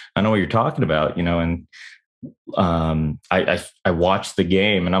what you're talking about, and I watched the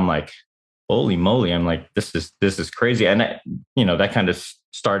game and I'm like, holy moly. I'm like, this is crazy. And that kind of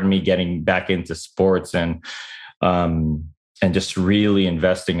started me getting back into sports and just really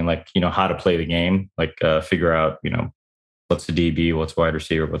investing in how to play the game, figure out, what's the DB, what's wide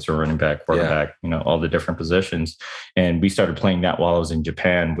receiver, what's a running back, quarterback, all the different positions. And we started playing that while I was in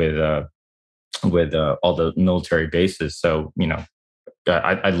Japan with all the military bases. So,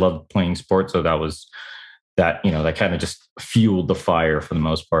 I loved playing sports. So that kind of just fueled the fire for the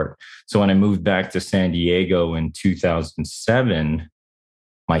most part. So when I moved back to San Diego in 2007,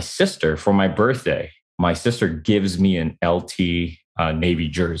 my sister, for my birthday, gives me an LT Navy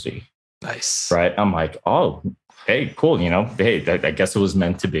jersey. Nice. Right. I'm like, oh, hey, cool. Hey, I guess it was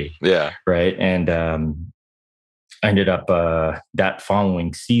meant to be. Yeah. Right. And I ended up that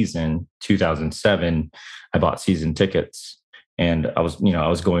following season, 2007, I bought season tickets. And I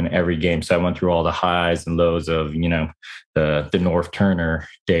was going to every game. So I went through all the highs and lows of, the North Turner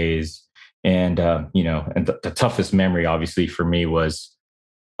days. And, and the toughest memory, obviously, for me was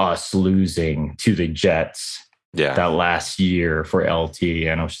us losing to the Jets that last year for LT.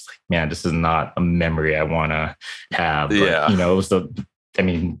 And I was just like, man, this is not a memory I want to have. Yeah. But,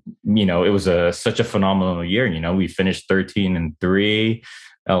 it was such a phenomenal year. We finished 13-3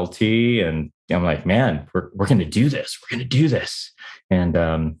 LT, and I'm like, man, we're going to do this. We're going to do this. And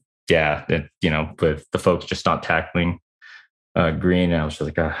with the folks just not tackling Green, I was just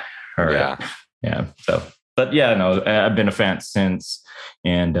like, all right. Yeah. So, but I've been a fan since.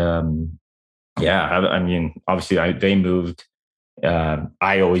 And obviously they moved.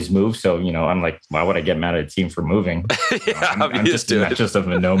 I always move. So, I'm like, why would I get mad at a team for moving? I'm just not just of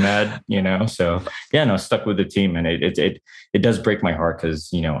a nomad, so stuck with the team. And it does break my heart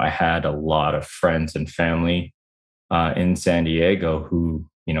because, I had a lot of friends and family in San Diego who,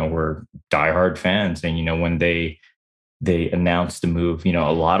 were diehard fans. And, when they announced the move,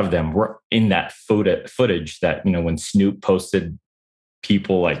 a lot of them were in that footage that, when Snoop posted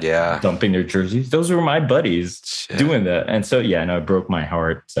people like dumping their jerseys. Those were my buddies doing that. And so, no, it broke my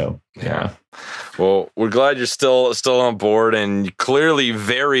heart. So, yeah. Well, we're glad you're still on board, and clearly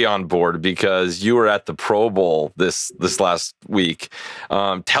very on board, because you were at the Pro Bowl this last week.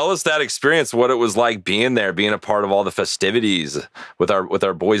 Tell us that experience, what it was like being there, being a part of all the festivities with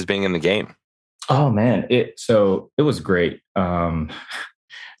our boys being in the game. Oh man, it was great.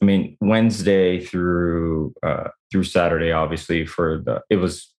 I mean, Wednesday through Saturday, obviously, it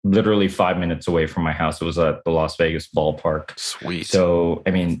was literally 5 minutes away from my house. It was at the Las Vegas ballpark. Sweet. So,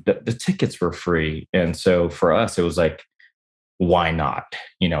 I mean, the tickets were free. And so for us, it was like, why not?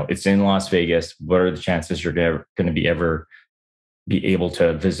 You know, it's in Las Vegas. What are the chances you're going to ever be able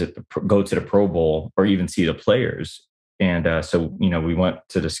to go to the Pro Bowl or even see the players? And so, we went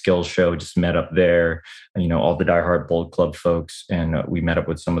to the skills show, just met up there, all the diehard Bolt Club folks, and we met up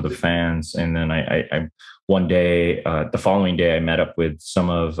with some of the fans. And then I one day, the following day, I met up with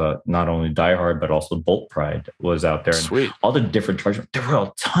some of not only diehard, but also Bolt Pride was out there. And sweet. All the different Charger, there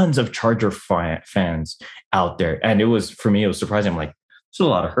were tons of Charger fans out there. And for me, it was surprising. I'm like, there's a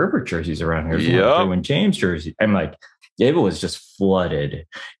lot of Herbert jerseys around here. There's a lot of Derwin James jersey. I'm like, it was just flooded.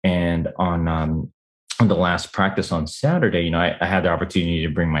 And on the last practice on Saturday, I had the opportunity to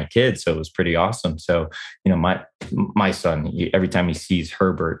bring my kids, so it was pretty awesome. So, my son, every time he sees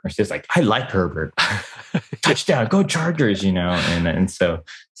Herbert, or says like, "I like Herbert, touchdown, go Chargers," and so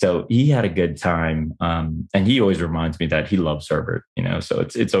he had a good time. And he always reminds me that he loves Herbert, so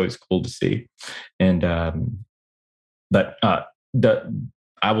it's always cool to see. And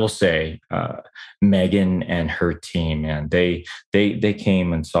I will say, Megan and her team, man, they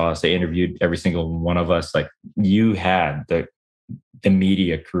came and saw us. They interviewed every single one of us. Like, you had the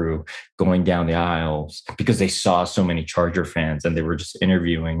media crew going down the aisles because they saw so many Charger fans, and they were just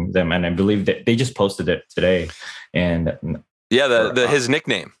interviewing them. And I believe that they just posted it today. And his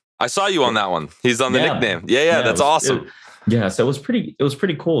nickname. I saw you on that one. He's on the nickname. Yeah, that's awesome. So it was pretty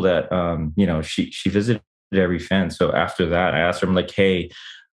cool that she visited every fan. So after that, I asked her, I'm like, hey,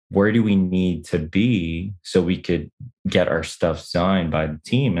 where do we need to be so we could get our stuff signed by the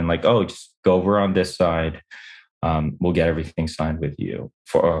team? And like, oh, just go over on this side. We'll get everything signed with you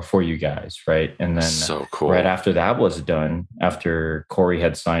for you guys, right? And then so cool. Right after that was done, after Corey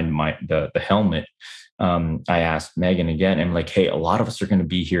had signed the helmet, I asked Megan again, and I'm like, hey, a lot of us are going to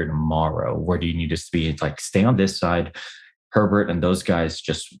be here tomorrow. Where do you need us to be? It's like, stay on this side. Herbert and those guys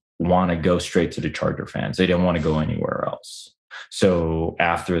just want to go straight to the Charger fans. They didn't want to go anywhere else. So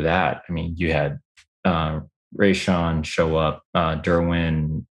after that, I mean, you had Rayshawn show up,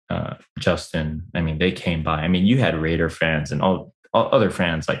 Derwin, Justin. I mean, they came by. I mean, you had Raider fans and all other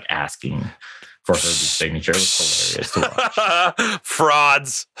fans like asking for Herbie's signature. It was hilarious to watch.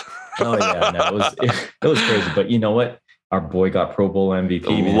 Frauds. Oh yeah, no, it was crazy. But you know what? Our boy got Pro Bowl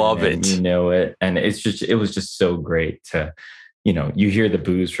MVP. Love it. You know it. And it was just so great to, you hear the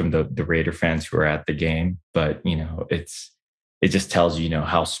boos from the Raider fans who are at the game, but it just tells you,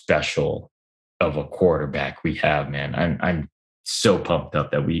 how special of a quarterback we have, man. I'm so pumped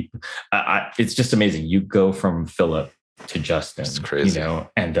up that it's just amazing. You go from Phillip to Justin, it's crazy,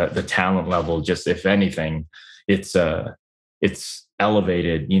 and the talent level, just, if anything, it's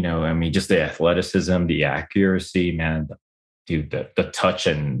elevated, I mean, just the athleticism, the accuracy, man, dude, the touch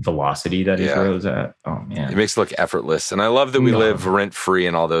and velocity that he throws at. Oh man, it makes it look effortless. And I love that we live rent free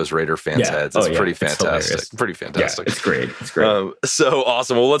in all those Raider fans' heads. It's pretty fantastic. It's pretty fantastic. Yeah, it's great. It's great. So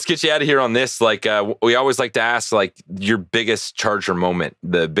awesome. Well, let's get you out of here on this. Like, we always like to ask, like, your biggest Charger moment,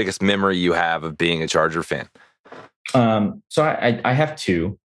 the biggest memory you have of being a Charger fan. So I have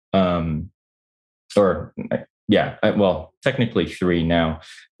two, well, technically three now,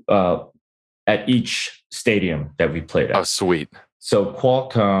 at each stadium that we played at. Oh, sweet. So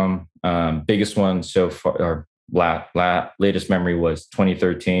Qualcomm, biggest one so far, or latest memory was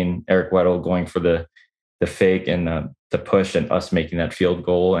 2013, Eric Weddle going for the fake and the push, and us making that field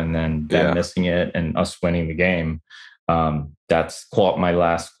goal, and then them missing it and us winning the game. That's my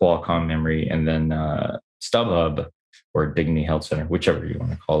last Qualcomm memory. And then StubHub, or Dignity Health Center, whichever you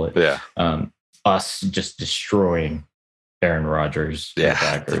want to call it. Yeah. Us just destroying Aaron Rodgers. The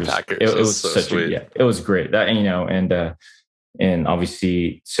Packers. It was so such sweet. It was great. That, and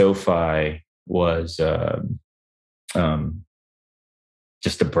obviously SoFi was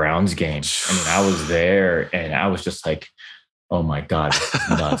just the Browns game. I mean, I was there and I was just like, oh my God, this is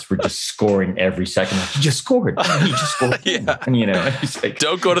nuts. We're just scoring every second. Like, he just scored. He just scored. Yeah. And, it's like,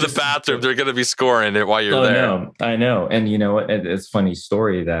 don't go to the bathroom. They're going to be scoring it while you're there. I know. And it's a funny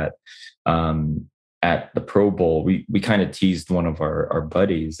story that at the Pro Bowl, we kind of teased one of our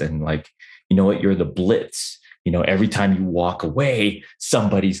buddies and like, you know what, you're the blitz. every time you walk away,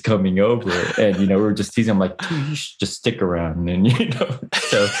 somebody's coming over. And, we're just teasing. I'm like, dude, you should just stick around. And,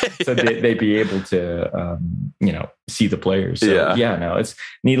 so they'd be able to, see the players. So, no, it's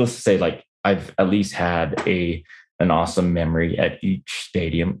needless to say, like, I've at least had an awesome memory at each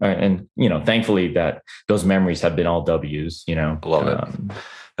stadium. And, thankfully that those memories have been all W's, Love it.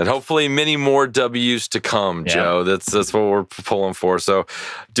 And hopefully many more W's to come, Joe. That's what we're pulling for. So,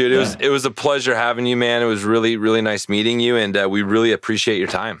 dude, it was a pleasure having you, man. It was really, really nice meeting you, and we really appreciate your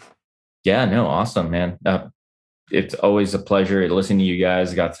time. Yeah, no, awesome, man. It's always a pleasure listening to you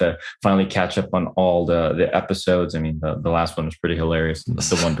guys. Got to finally catch up on all the episodes. I mean, the last one was pretty hilarious.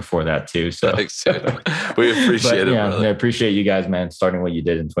 The one before that too. So thanks, dude. We appreciate it. Yeah, I appreciate you guys, man, starting what you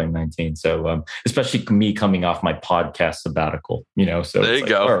did in 2019. So especially me coming off my podcast sabbatical, so there you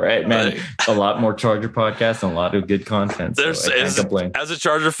go. All right, man. A lot more Charger podcasts and a lot of good content. As a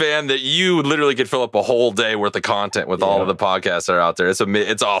Charger fan, that you literally could fill up a whole day worth of content with all of the podcasts that are out there.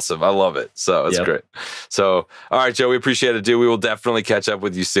 It's awesome. I love it. So it's great. So all right, Joe, we appreciate it, dude. We will definitely catch up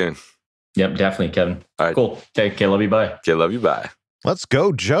with you soon. Yep, definitely, Kevin. All right. Cool. Okay, love you, bye. Okay, love you, bye. Let's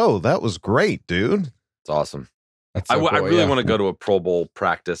go, Joe. That was great, dude. It's awesome. That's so cool, I really want to go to a Pro Bowl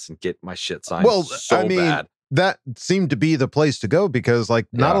practice and get my shit signed bad. That seemed to be the place to go because, like,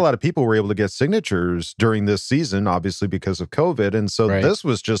 not a lot of people were able to get signatures during this season, obviously because of COVID. And so this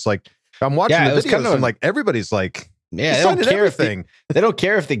was just like, I'm watching the videos and like everybody's like, they don't care if they don't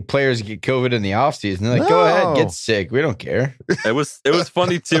care if the players get COVID in the offseason. They're like, go ahead, get sick. We don't care. It was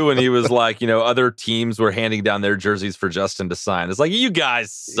funny too when he was like, other teams were handing down their jerseys for Justin to sign. It's like, you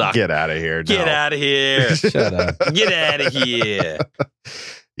guys suck. Get out of here. Get out of here. Shut up. Get out of here.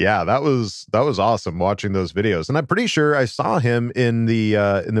 Yeah, that was awesome watching those videos. And I'm pretty sure I saw him in the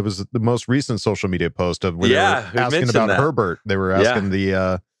and there was the most recent social media post of where they were asking about Herbert. They were asking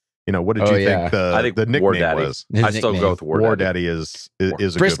the what did you think the nickname was? I still go with War Daddy is a good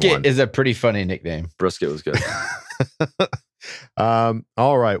one. Brisket is a pretty funny nickname. Brisket was good.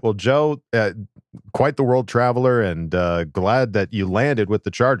 All right. Well, Joe, quite the world traveler, and glad that you landed with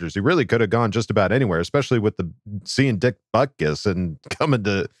the Chargers. You really could have gone just about anywhere, especially with seeing Dick Butkus and coming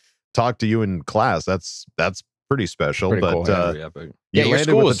to talk to you in class. That's pretty special. Pretty but cool. you your landed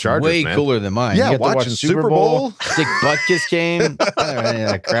school with the Chargers, way man. cooler than mine. Yeah, you got to watch watching Super Bowl. Dick Butkus game. Any of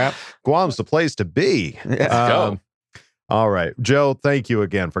that crap. Guam's the place to be. Let's go. All right, Joe, thank you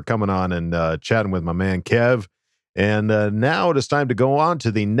again for coming on and chatting with my man Kev. And now it is time to go on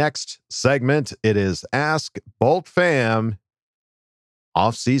to the next segment. It is Ask Boltfam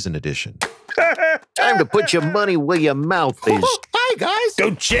Off-Season Edition. Time to put your money where your mouth is. Hi, guys.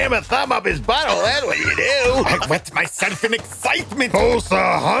 Go jam a thumb up his butthole. That's what you do. I wet myself in excitement. Oh, so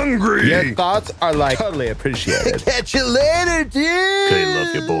hungry. Your thoughts are like totally appreciated. Catch you later, dude. Okay,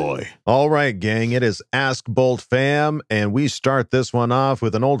 love you, boy. All right, gang. It is Ask Boltfam, and we start this one off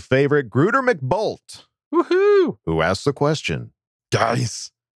with an old favorite, Gruder McBolt. Woohoo! Who asks the question?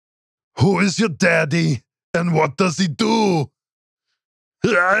 Guys, who is your daddy and what does he do?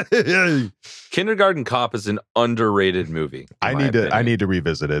 Kindergarten Cop is an underrated movie. I need to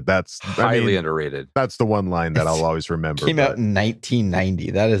revisit it. That's highly underrated. That's the one line that I'll always remember. Came out in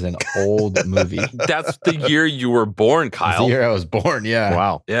 1990. That is an old movie. That's the year you were born, Kyle. That's the year I was born. Yeah.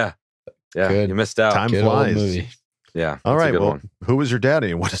 Wow. Yeah. Good. You missed out. Time Good flies. old movie. Yeah. All right. Well, who was your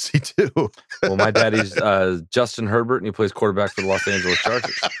daddy and what does he do? Well, my daddy's Justin Herbert, and he plays quarterback for the Los Angeles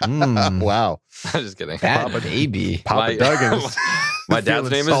Chargers. Wow. I'm just kidding. Papa baby. Papa Duggins. My dad's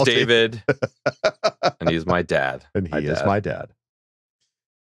name is David, and he's my dad. And he is my dad.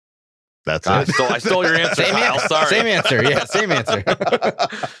 That's it. I stole your answer, Kyle. Sorry. Same answer. Yeah, same answer.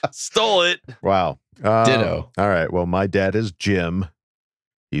 Stole it. Wow. Ditto. All right. Well, my dad is Jim.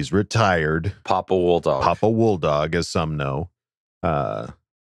 He's retired. Papa Wolldog. Papa Wolldog, as some know.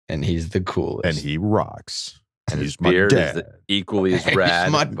 And he's the coolest. And he rocks. And he's his beard my dad. is equally as rad,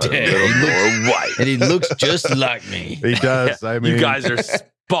 He's my but a dad. little more white. And he looks just like me. He does. I mean, you guys are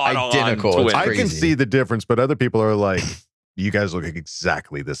spot identical. on. It's I Twins. can see the difference, but other people are like, you guys look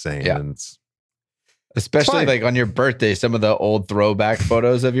exactly the same. Yeah. And it's Especially fine. like on your birthday, some of the old throwback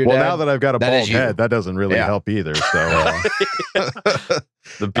photos of your dad. well, now that I've got a that bald is you. head, that doesn't really Yeah. help either. So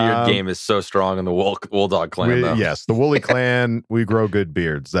The beard game is so strong in the Wolldog clan, though. yes, the Woolly clan, we grow good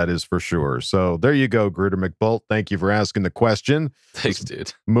beards. That is for sure. So there you go, Gruder McBolt. Thank you for asking the question. Thanks,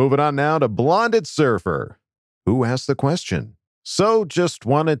 dude. Moving on now to Blonded Surfer, who asked the question. So just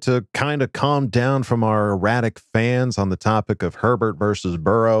wanted to kind of calm down from our erratic fans on the topic of Herbert versus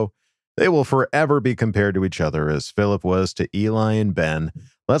Burrow. They will forever be compared to each other as Philip was to Eli and Ben.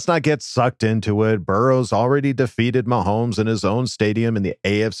 Let's not get sucked into it. Burrow's already defeated Mahomes in his own stadium in the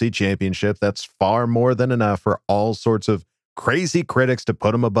AFC Championship. That's far more than enough for all sorts of crazy critics to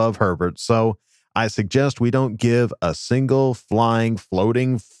put him above Herbert. So I suggest we don't give a single flying,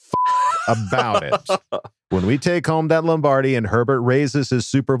 floating about it. When we take home that Lombardi and Herbert raises his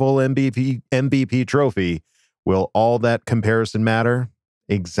Super Bowl MVP trophy, will all that comparison matter?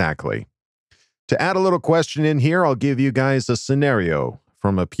 Exactly. To add a little question in here, I'll give you guys a scenario.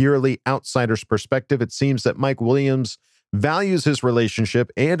 From a purely outsider's perspective, it seems that Mike Williams values his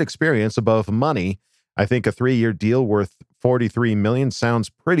relationship and experience above money. I think a 3-year deal worth $43 million sounds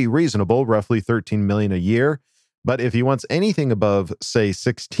pretty reasonable, roughly $13 million a year. But if he wants anything above, say,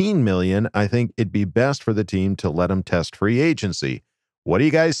 $16 million, I think it'd be best for the team to let him test free agency. What do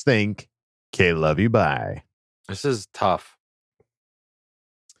you guys think? K, love you, bye. This is tough.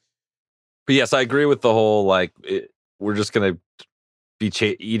 But yes, I agree with the whole, like, we're just going to be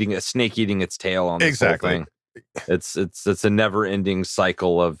eating a snake eating its tail on this whole thing. It's a never ending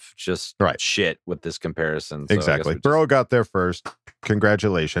cycle of just shit with this comparison. So exactly. Burrow got there first.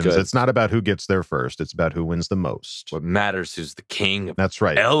 Congratulations. Good. It's not about who gets there first. It's about who wins the most. What matters who's the king of That's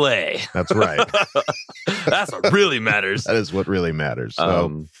right. LA. That's right. That's what really matters. That is what really matters.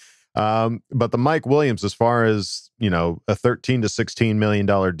 So, but the Mike Williams, as far as, a $13 to $16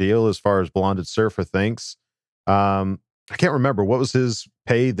 million deal, as far as Blonded Surfer thinks, I can't remember. What was his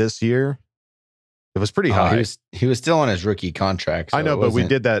pay this year? It was pretty high. He was still on his rookie contract. So I know, but we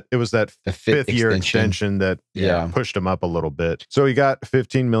did that. It was that fifth year extension that pushed him up a little bit. So he got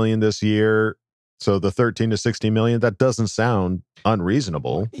 $15 million this year. So the $13 to $16 million, that doesn't sound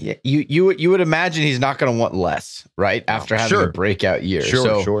unreasonable. Yeah, you would imagine he's not going to want less, right? After having a breakout year.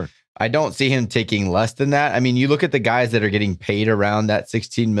 Sure. I don't see him taking less than that. I mean, you look at the guys that are getting paid around that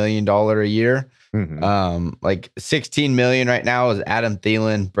 $16 million a year. Like $16 million right now is Adam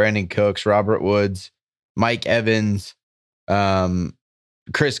Thielen, Brandon Cooks, Robert Woods, Mike Evans,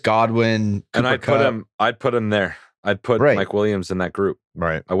 Chris Godwin, and I'd put him there. I'd put Mike Williams in that group.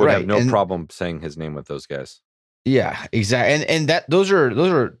 Right. I would have no problem saying his name with those guys. Yeah, exactly. And that those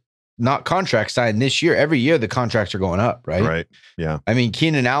are not contracts signed this year. Every year the contracts are going up, right? Right. Yeah. I mean,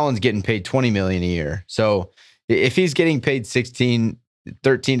 Keenan Allen's getting paid $20 million a year. So if he's getting paid 13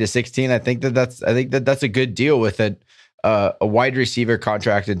 to 16, I think that's a good deal with a wide receiver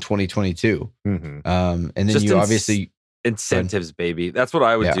contract in 2022. And then just you obviously incentives, baby. That's what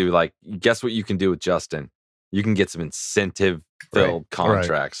I would do. Like, guess what you can do with Justin? You can get some incentive filled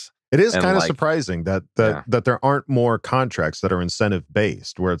contracts. It is kind of surprising that there aren't more contracts that are incentive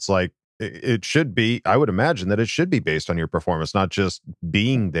based, where it's like it should be. I would imagine that it should be based on your performance, not just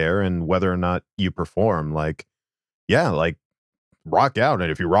being there and whether or not you perform. Like, rock out,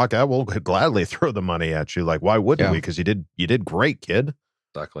 and if you rock out, we'll gladly throw the money at you. Like, why wouldn't we? Because you did great, kid.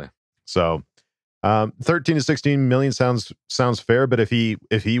 Exactly. So 13 to 16 million sounds fair, but if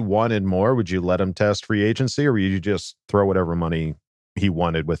he wanted more, would you let him test free agency, or would you just throw whatever money he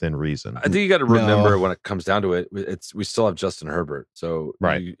wanted within reason? I think you got to remember when it comes down to it, we still have Justin Herbert, so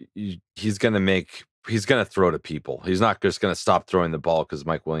he's gonna throw to people. He's not just gonna stop throwing the ball because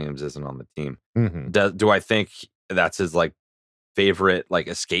Mike Williams isn't on the team. Do I think that's his favorite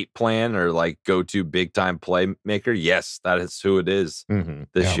escape plan or go-to big time playmaker? Yes, that is who it is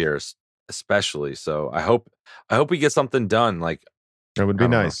this year, especially. So I hope we get something done. That would be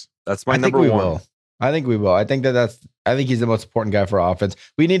nice. That's my number one. I think we will. I think I think he's the most important guy for offense.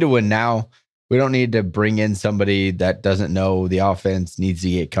 We need to win now. We don't need to bring in somebody that doesn't know the offense, needs to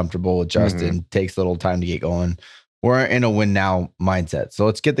get comfortable with Justin, takes a little time to get going. We're in a win now mindset. So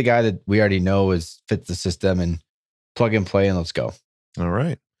let's get the guy that we already know fits the system and plug and play, and let's go. All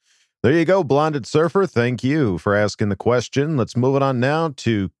right. There you go, Blonded Surfer. Thank you for asking the question. Let's move it on now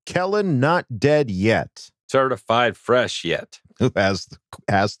to Kellen Not Dead Yet. Certified fresh yet. Who asked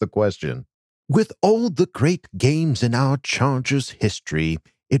the question. With all the great games in our Chargers history,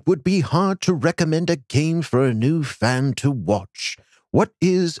 it would be hard to recommend a game for a new fan to watch. What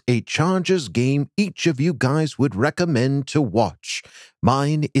is a Chargers game each of you guys would recommend to watch?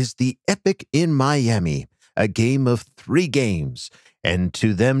 Mine is the Epic in Miami, a game of 3 games. And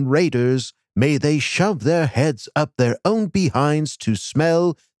to them Raiders, may they shove their heads up their own behinds to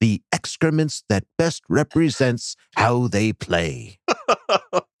smell the excrements that best represents how they play.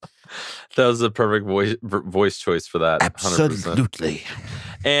 That was the perfect voice choice for that. Absolutely.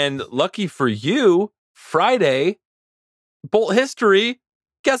 100%. And lucky for you, Friday, Bolt history,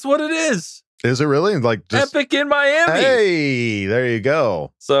 guess what it is? Is it really? Epic in Miami. Hey, there you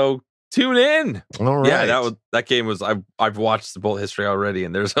go. So Tune in. All right. Yeah, that game was. I've watched the Bolt history already,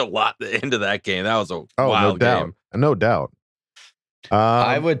 and there's a lot into that game. That was a wild game. No doubt.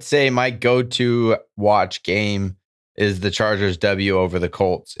 I would say my go-to watch game is the Chargers W over the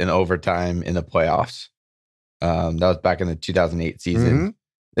Colts in overtime in the playoffs. That was back in the 2008 season.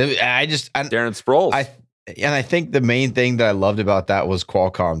 Darren Sproles. I think the main thing that I loved about that was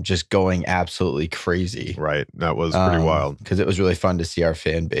Qualcomm just going absolutely crazy. Right. That was pretty wild. Because it was really fun to see our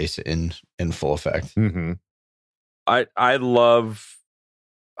fan base in full effect. Mm-hmm. I love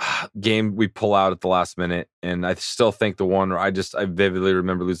game we pull out at the last minute, and I still think the one where I vividly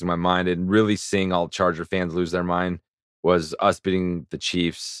remember losing my mind and really seeing all Charger fans lose their mind was us beating the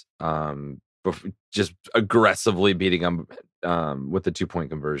Chiefs, just aggressively beating them with the 2-point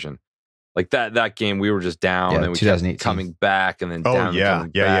conversion. Like that game, we were just down and we kept coming back and then down.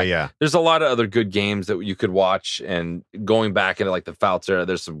 Yeah. There's a lot of other good games that you could watch, and going back into like the Fouts era,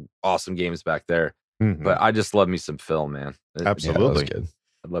 there's some awesome games back there. Mm-hmm. But I just love me some Phil, man. Absolutely. Yeah, that was good.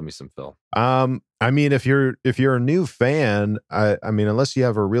 I love me some Phil. I mean, if you're a new fan, I mean, unless you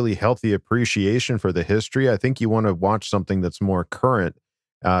have a really healthy appreciation for the history, I think you want to watch something that's more current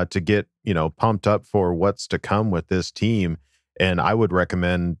to get, pumped up for what's to come with this team. And I would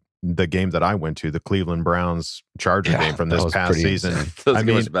recommend the game that I went to, the Cleveland Browns Charger game from this past season. I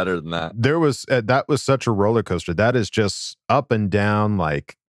mean, much better than that. There was that was such a roller coaster. That is just up and down,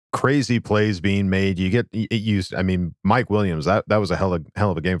 like crazy plays being made. You get used. I mean, Mike Williams. That was a hell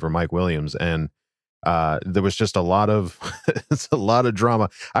of a game for Mike Williams, and there was just a lot of it's a lot of drama.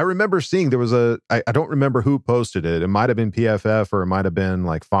 I remember seeing there was I don't remember who posted it. It might have been PFF or it might have been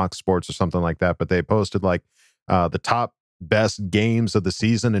like Fox Sports or something like that. But they posted like the top best games of the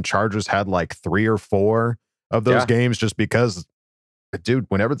season, and Chargers had like 3 or 4 of those games just because, dude,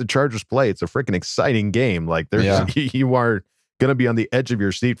 whenever the Chargers play, it's a freaking exciting game. Like there's you are going to be on the edge of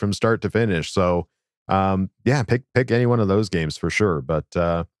your seat from start to finish. So pick any one of those games for sure.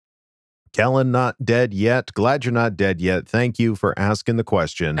 But Kellen, not dead yet. Glad you're not dead yet. Thank you for asking the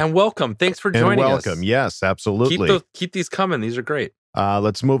question. And welcome. Thanks for joining us. Welcome. Yes, absolutely. Keep these coming. These are great.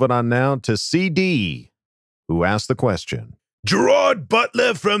 Let's move it on now to CD, who asked the question. Gerard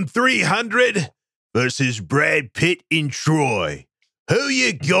Butler from 300 versus Brad Pitt in Troy. Who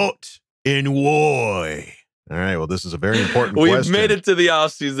you got and why? All right, well, this is a very important question. We've made it to the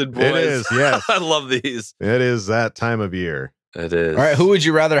offseason, boys. It is, yes. I love these. It is that time of year. It is. All right, who would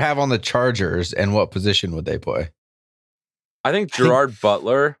you rather have on the Chargers, and what position would they play? I think Gerard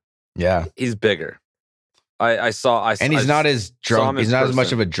Butler. Yeah. He's bigger. And he's not as drunk. He's not as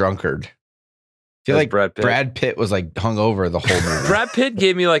much of a drunkard. I feel like Brad Pitt was like hungover the whole movie. Brad Pitt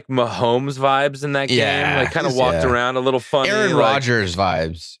gave me like Mahomes vibes in that game. Like kind of walked around a little funny. Aaron Rodgers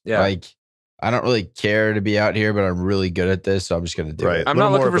vibes. Yeah. Like, I don't really care to be out here, but I'm really good at this, so I'm just going to do it. I'm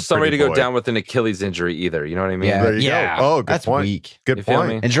not looking for somebody to go down with an Achilles injury either. You know what I mean? Yeah. There you go. Oh, good that's point. Weak. Good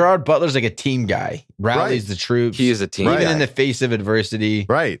point. And Gerard Butler's like a team guy. Rallies the troops. He is a team Even guy. in the face of adversity.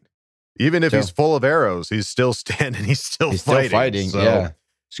 Right. Even if he's full of arrows, he's still standing. He's still fighting. So, yeah.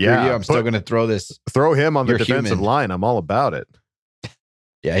 Screw you. I'm still going to throw this. Throw him on the You're defensive human. line. I'm all about it.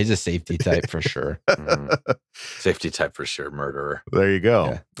 Yeah, he's a safety type for sure. Safety type for sure. Murderer. There you go.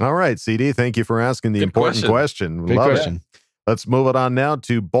 Yeah. All right, CD. Thank you for asking the important question. Good Love question. it. Let's move it on now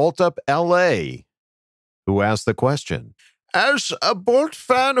to Bolt Up LA, who asked the question. As a Bolt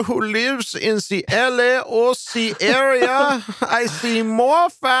fan who lives in the LAOC area, I see more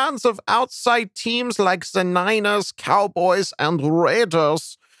fans of outside teams like the Niners, Cowboys, and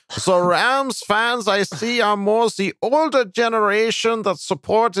Raiders. The Rams fans I see are more the older generation that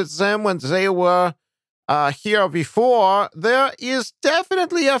supported them when they were here before. There is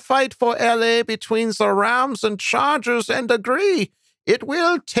definitely a fight for LA between the Rams and Chargers, and agree. It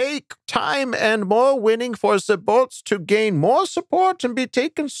will take time and more winning for the Bolts to gain more support and be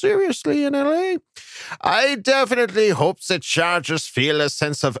taken seriously in LA. I definitely hope the Chargers feel a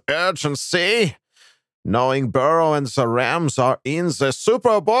sense of urgency, knowing Burrow and the Rams are in the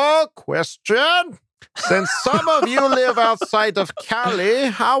Super Bowl. Question: since some of you live outside of Cali,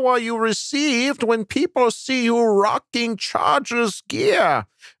 how are you received when people see you rocking Chargers gear?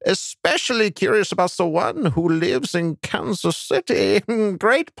 Especially curious about the one who lives in Kansas City.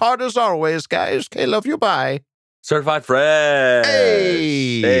 Great pod as always, guys. Okay, love you. Bye. Certified fresh.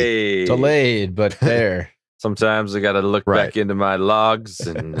 Hey. Delayed, but there. Sometimes I got to look back into my logs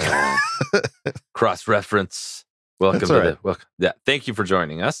and cross-reference. Welcome to welcome. Yeah, thank you for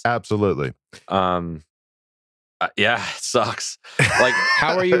joining us. Absolutely. Yeah, it sucks. Like,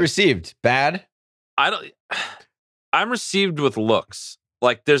 how are you received? Bad? I'm received with looks.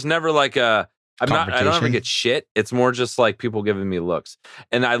 Like, there's never like a I don't ever get shit. It's more just like people giving me looks.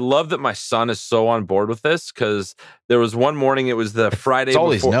 And I love that my son is so on board with this because there was one morning, it was the Friday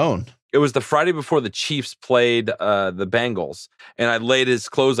before. It's always known. It was the Friday before the Chiefs played the Bengals. And I laid his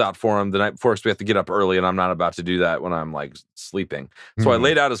clothes out for him the night before because we have to get up early and I'm not about to do that when I'm like sleeping. So I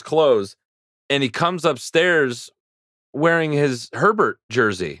laid out his clothes and he comes upstairs wearing his Herbert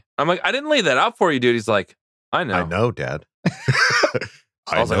jersey. I'm like, I didn't lay that out for you, dude. He's like, I know. I know, Dad.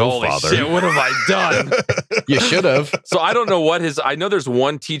 I was like, holy shit, what have I done? You should have. So I don't know what I know there's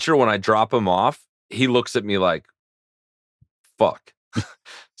one teacher when I drop him off, he looks at me like, fuck.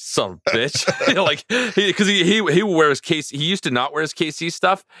 Son of a bitch. Like, because he wears KC. He used to not wear his KC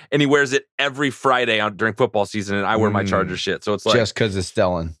stuff, and he wears it every Friday during football season, and I wear my Charger shit. So it's like. Just because it's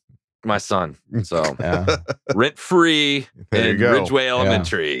Stellan. My son. So rent free in Ridgeway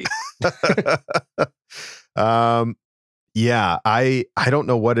Elementary. Yeah, I don't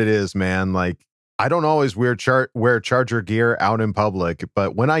know what it is, man. Like, I don't always wear Charger gear out in public,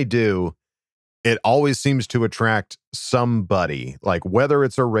 but when I do, it always seems to attract somebody. Like, whether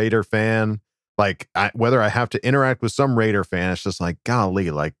it's a Raider fan, like whether I have to interact with some Raider fan, it's just like,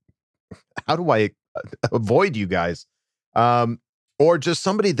 golly, like, how do I avoid you guys? Or just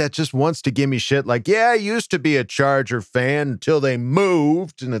somebody that just wants to give me shit. Like, yeah, I used to be a Charger fan until they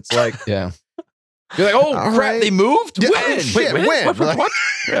moved, and it's like, yeah. You're like, oh, crap, right. They moved? Yeah, when? Shit, when? What?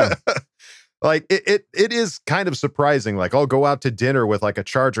 Yeah. Like, it is kind of surprising. Like, I'll go out to dinner with, like, a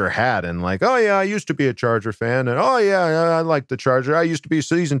Charger hat and, like, oh, yeah, I used to be a Charger fan. And, oh, yeah, I like the Charger. I used to be a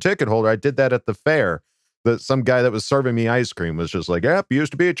season ticket holder. I did that at the fair. Some guy that was serving me ice cream was just like, yep,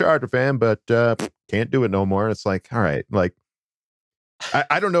 used to be a Charger fan, but can't do it no more. And it's like, all right, like,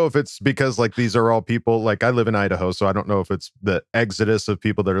 I don't know if it's because like these are all people, like I live in Idaho, so I don't know if it's the exodus of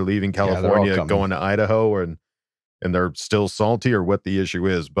people that are leaving California going to Idaho and they're still salty or what the issue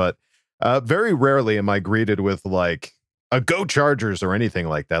is. But very rarely am I greeted with like a go Chargers or anything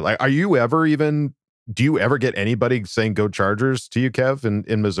like that. Like, do you ever get anybody saying go Chargers to you, Kev,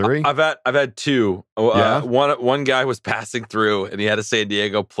 in Missouri? I've had two. One guy was passing through and he had a San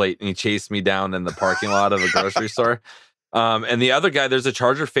Diego plate and he chased me down in the parking lot of a grocery store. And the other guy, there's a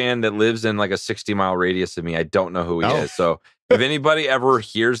Charger fan that lives in like a 60-mile radius of me. I don't know who he is. So if anybody ever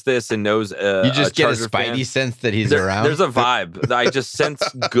hears this and knows you just get a spidey sense that he's around. There's a vibe. I just sense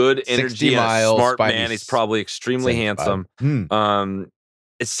good energy and a smart man. He's probably extremely handsome.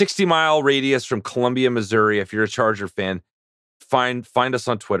 It's 60-mile radius from Columbia, Missouri. If you're a Charger fan, find us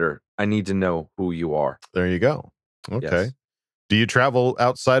on Twitter. I need to know who you are. There you go. Okay. Yes. Do you travel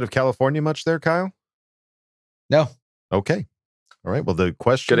outside of California much there, Kyle? No. Okay. All right. Well, the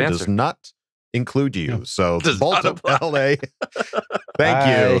question does not include you. No. So, Bolton, LA, thank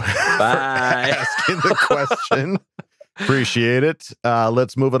you Bye. for asking the question. Appreciate it.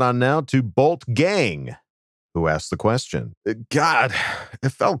 Let's move it on now to Bolt Gang, who asked the question. God,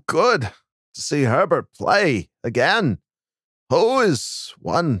 it felt good to see Herbert play again. Who is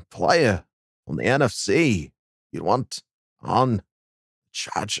one player from the NFC you want on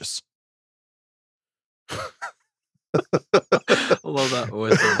Chargers? I love that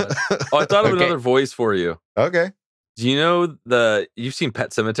voice so much. Oh, I thought of another voice for you. Okay. Do you know you've seen Pet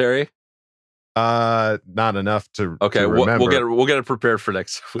Sematary? Not enough to remember. We'll get it prepared for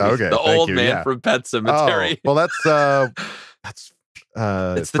next week. Okay, the old man from Pet Sematary. Oh, well, that's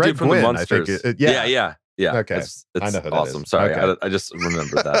it's the Fred dude from Gwynn, the Munsters. Yeah. Okay, It's I know who that awesome. is. Sorry, Okay. I just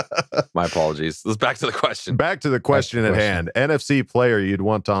remembered that. My apologies. Let's back to the question. Back to the question at hand. NFC player you'd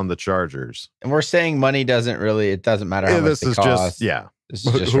want on the Chargers. And we're saying money doesn't matter how much this is cost. This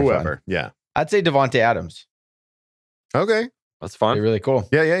is just whoever. Yeah. I'd say Devontae Adams. Okay. That's fun. Be really cool.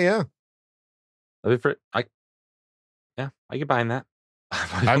 Yeah. That'd be I get behind that.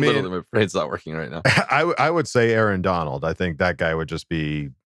 I mean, literally, my brain's not working right now. I would say Aaron Donald. I think that guy would just be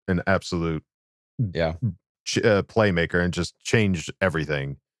an absolute playmaker and just change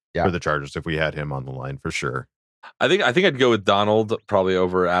everything for the Chargers if we had him on the line for sure. I think I'd go with Donald probably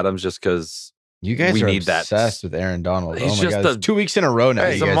over Adams just because you guys are need obsessed with Aaron Donald. He's just God. 2 weeks in a row now.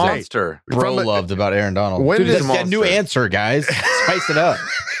 He's a monster. Bro loved about Aaron Donald. When Dude, that's a new answer, guys. Spice it up.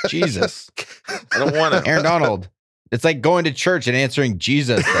 Jesus. I don't want it. Aaron Donald. It's like going to church and answering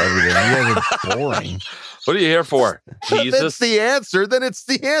Jesus to everything. You guys are boring. What are you here for? Jesus? That's the answer. Then it's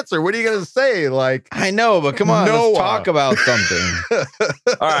the answer. What are you going to say? Like, I know, but come on, let's talk about something.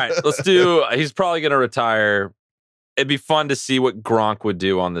 All right, let's do. He's probably going to retire. It'd be fun to see what Gronk would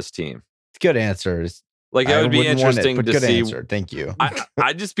do on this team. Good answers. Like, it would be interesting to see. Answer. Thank you.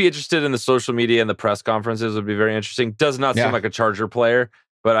 I'd just be interested in the social media and the press conferences would be very interesting. Does not seem like a Charger player.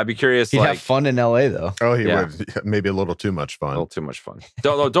 But I'd be curious. He'd like, have fun in LA though. Oh, he would. Maybe a little too much fun. A little too much fun.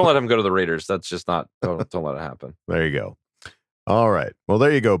 Don't let him go to the Raiders. That's just not. Don't let it happen. There you go. All right. Well,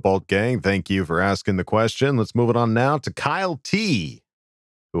 there you go, Bolt Gang. Thank you for asking the question. Let's move it on now to Kyle T,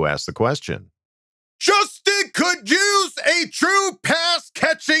 who asked the question. Justin could use a true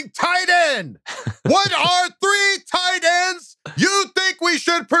pass-catching tight end. What are 3 tight ends you think we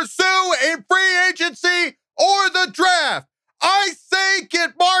should pursue in free agency or the draft? I say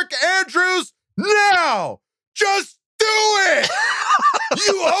get Mark Andrews now. Just do it.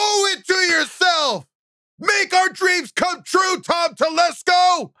 You owe it to yourself. Make our dreams come true, Tom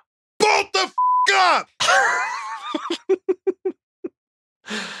Telesco. Bolt the up.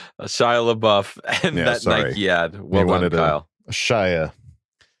 Shia LaBeouf and that Nike ad. Well done, Kyle. Shia.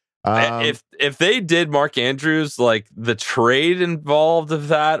 If they did Mark Andrews, like the trade involved of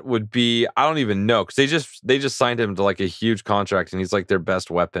that would be, I don't even know, because they just signed him to like a huge contract and he's like their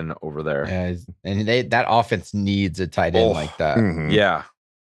best weapon over there. Yeah, and that offense needs a tight end like that. Yeah.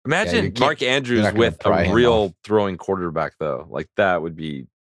 Imagine Mark Andrews with a real throwing quarterback though. Like that would be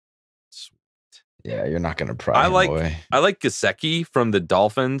sweet. Yeah, you're not gonna pry him away. I like Gesicki from the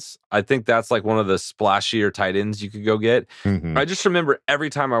Dolphins. I think that's like one of the splashier tight ends you could go get. I just remember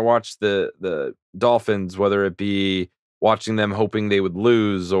every time I watched the Dolphins, whether it be watching them hoping they would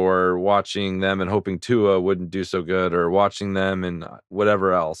lose or watching them and hoping Tua wouldn't do so good or watching them and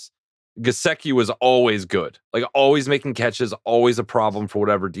whatever else, Gesicki was always good, like always making catches, always a problem for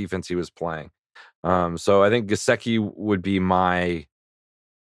whatever defense he was playing. So I think Gesicki would be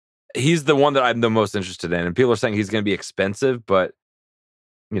he's the one that I'm the most interested in. And people are saying he's going to be expensive, but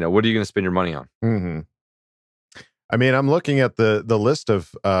what are you going to spend your money on? I mean, I'm looking at the list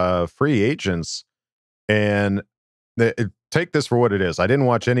of free agents, and take this for what it is. I didn't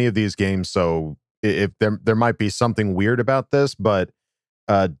watch any of these games, so if there might be something weird about this, but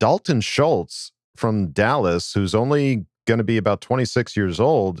Dalton Schultz from Dallas, who's only going to be about 26 years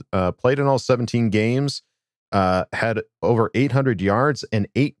old, played in all 17 games, had over 800 yards and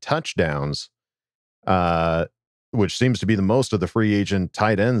 8 touchdowns, which seems to be the most of the free agent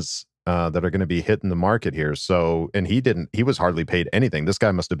tight ends that are going to be hitting the market here. So, and he was hardly paid anything. This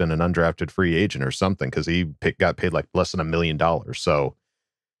guy must have been an undrafted free agent or something, because he got paid like less than $1 million. So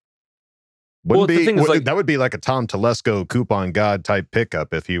that would be like a Tom Telesco coupon god type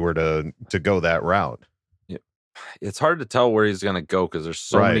pickup if he were to go that route. Yeah. It's hard to tell where he's going to go because there's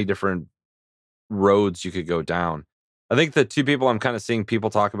so many different roads you could go down. I think the 2 people I'm kind of seeing people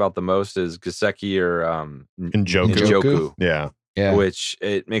talk about the most is Gesicki or Njoku. Yeah. Which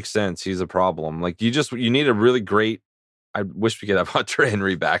it makes sense. He's a problem. Like you need a really great. I wish we could have Hunter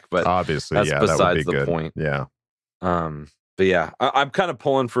Henry back, but obviously, that's besides that would be the good. point. Yeah. But yeah, I'm kind of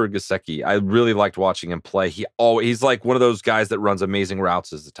pulling for Gesicki. I really liked watching him play. He's like one of those guys that runs amazing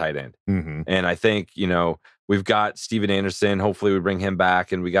routes as the tight end. And I think, we've got Steven Anderson. Hopefully we bring him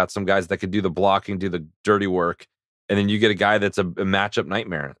back, and we got some guys that could do the blocking, do the dirty work. And then you get a guy that's a matchup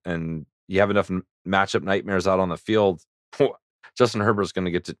nightmare, and you have enough matchup nightmares out on the field. Justin Herbert's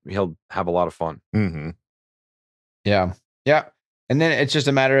going to he'll have a lot of fun. Yeah. And then it's just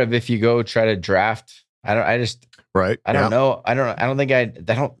a matter of if you go try to draft. I don't know.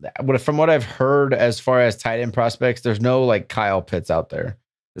 From what I've heard as far as tight end prospects, there's no like Kyle Pitts out there.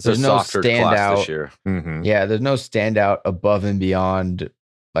 There's no standout this year. Yeah, there's no standout above and beyond,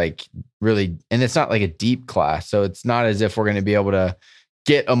 like really, and it's not like a deep class. So it's not as if we're going to be able to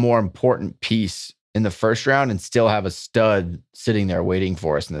get a more important piece in the first round and still have a stud sitting there waiting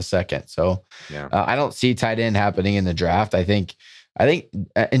for us in the second. So I don't see tight end happening in the draft. I think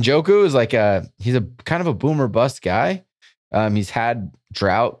Njoku is like he's a kind of a boomer bust guy. He's had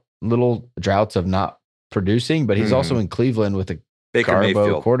little droughts of not producing, but he's also in Cleveland with a Baker Garbo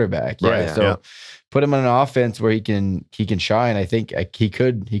Mayfield quarterback. So put him in an offense where he can shine. I think he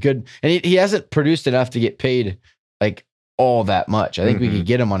could, and he hasn't produced enough to get paid like all that much. I think we could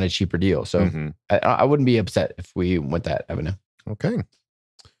get him on a cheaper deal. So I wouldn't be upset if we went that avenue. Okay.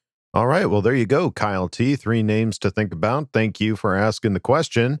 All right. Well, there you go, Kyle T. 3 names to think about. Thank you for asking the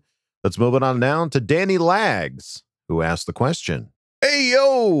question. Let's move it on down to Danny Lags, who asked the question. Hey,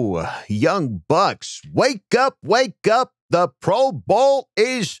 yo, young bucks, wake up, wake up. The Pro Bowl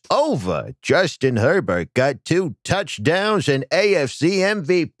is over. Justin Herbert got 2 touchdowns and AFC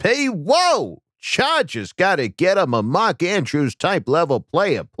MVP. Whoa! Chargers got to get him a Mark Andrews type level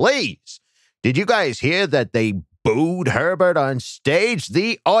player, please. Did you guys hear that they booed Herbert on stage?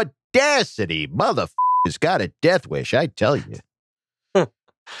 The audacity. Motherfuckers got a death wish, I tell you.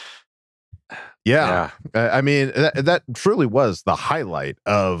 I mean, that truly was the highlight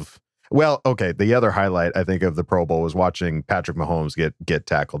of... Well, okay. The other highlight I think of the Pro Bowl was watching Patrick Mahomes get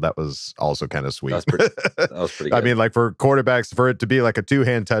tackled. That was also kind of sweet. That was pretty good. I mean, like for quarterbacks, for it to be like a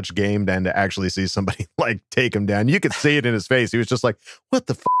 2-hand touch game, then to actually see somebody like take him down, you could see it in his face. He was just like, "What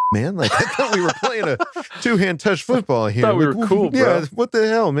the man? Like I thought we were playing a 2-hand touch football here. I thought we were cool, bro. Yeah, what the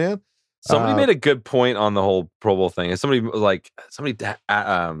hell, man?" Somebody made a good point on the whole Pro Bowl thing. And somebody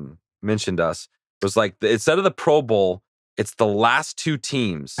mentioned us. It was like instead of the Pro Bowl, it's the last 2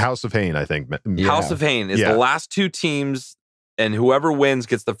 teams. House of Hain, I think. House of Hain is the last 2 teams, and whoever wins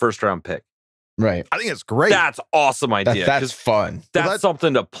gets the first round pick. Right. I think it's great. That's awesome idea. That's fun. That's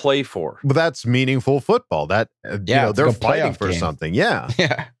something to play for. But that's meaningful football. That they're fighting for something. Yeah.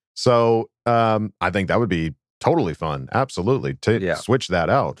 Yeah. So I think that would be totally fun. Absolutely. To switch that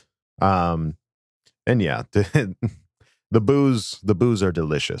out. And yeah, the booze are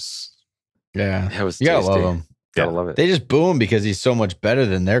delicious. Yeah. That was you gotta tasty. love them. Gotta love it. They just boo him because he's so much better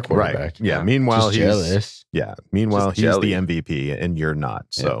than their quarterback. Right. Yeah. Meanwhile, just jealous. Meanwhile, Just he's jelly. the MVP and you're not.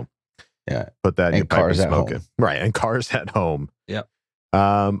 So yeah. Put that in your And pipe cars and at smoke home. it. Right. And cars at home. Yep.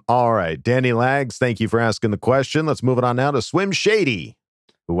 All right. Danny Lags, thank you for asking the question. Let's move it on now to Swim Shady,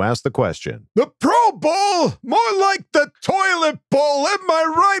 who asked the question. The Pro Bowl? More like the toilet bowl. Am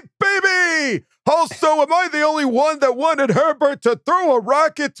I right, baby? Also, am I the only one that wanted Herbert to throw a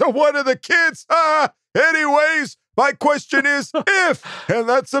rocket to one of the kids? Anyways, my question is if, and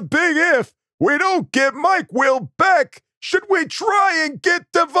that's a big if, we don't get Mike Will back, should we try and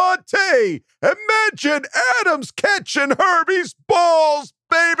get Devontae? Imagine Adams catching Herbie's balls,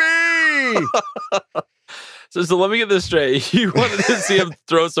 baby! So let me get this straight. You wanted to see him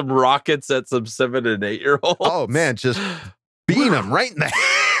throw some rockets at some 7 and 8-year-olds? Oh, man, just beat him right in the head.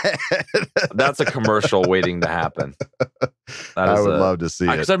 That's a commercial waiting to happen. I would love to see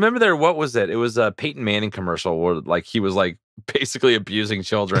it. Because I remember what was it? It was a Peyton Manning commercial where like he was like basically abusing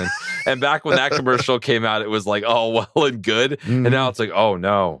children. And back when that commercial came out, it was like, oh, well and good. And now it's like, oh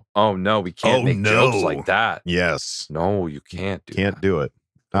no, we can't make jokes like that. Yes. No, you can't do it.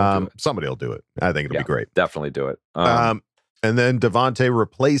 Somebody will do it. I think it'll be great. Definitely do it. And then Devontae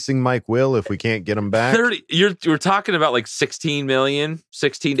replacing Mike Will if we can't get him back. 30. You're talking about like 16 million,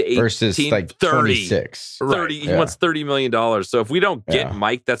 16 to 18 versus like 30. 26. 30. He wants $30 million. So if we don't get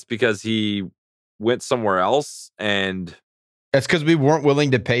Mike, that's because he went somewhere else. And that's because we weren't willing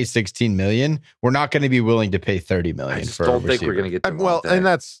to pay 16 million. We're not going to be willing to pay 30 million. I just don't think we're going to get Devontae. Well, and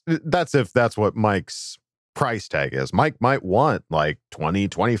that's if that's what Mike's price tag is. Mike might want like 20,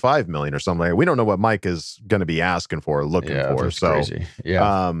 25 million or something like that. We don't know what Mike is going to be asking for or looking for. So crazy.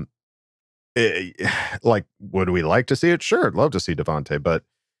 Yeah. Like, would we like to see it? Sure. I'd love to see Devontae, but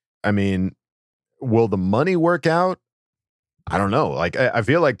I mean, will the money work out? I don't know. Like, I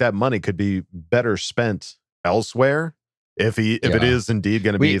feel like that money could be better spent elsewhere if it is indeed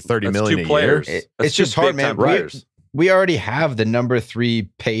going to be 30 million a year. It's just hard, man. We already have the number 3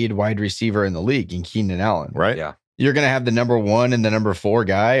 paid wide receiver in the league in Keenan Allen. Right. Yeah. You're going to have the number 1 and the number 4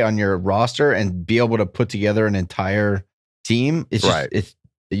 guy on your roster and be able to put together an entire team. It's just,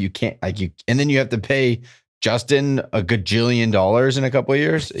 you can't and then you have to pay Justin a gajillion dollars in a couple of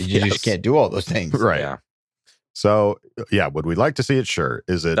years. You just can't do all those things. Right. Yeah. So yeah, would we like to see it? Sure.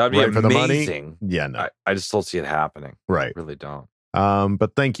 Is it That'd be right for the money? amazing. Yeah, no. I just don't see it happening. Right. I really don't.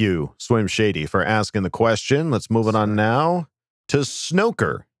 But thank you, Swim Shady, for asking the question. Let's move it on now to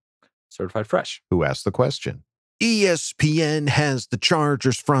Snoker, Certified Fresh, who asked the question. ESPN has the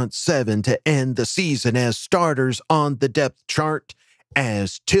Chargers front 7 to end the season as starters on the depth chart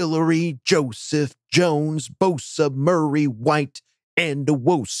as Tillery, Joseph, Jones, Bosa, Murray, White, and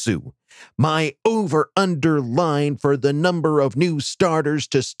Nwosu. My over-under line for the number of new starters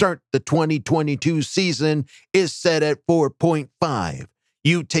to start the 2022 season is set at 4.5.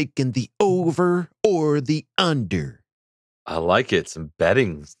 You taking the over or the under? I like it. Some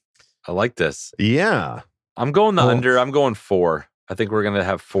betting. I like this. Yeah. I'm going the under. I'm going 4. I think we're going to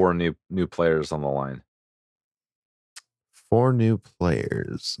have 4 new players on the line. 4 new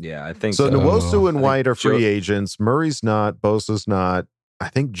players. Yeah, I think so. Nwosu and White are free agents. Murray's not. Bosa's not. I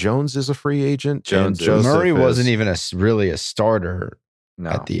think Jones is a free agent. Murray wasn't even really a starter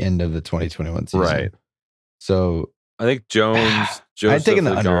at the end of the 2021 season. Right. So I think Jones, Joseph, I'm taking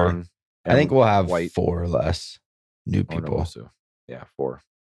the under. gone, I think we'll have White. 4 or less new people. Yeah, 4.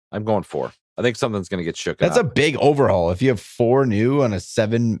 I'm going 4. I think something's going to get shook That's up. a big overhaul. If you have 4 new on with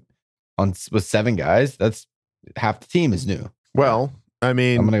 7 guys, that's half the team is new. Well, I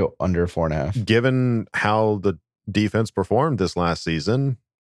mean, I'm going to go under 4.5. Given how the defense performed this last season,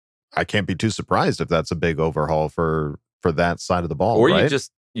 I can't be too surprised if that's a big overhaul for that side of the ball. Or right? you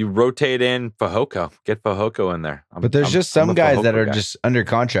just you rotate in Fehoko. Get Fehoko in there. But there's just some guys that are just under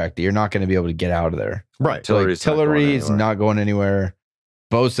contract that you're not going to be able to get out of there. Right. So like Tillery's not going anywhere.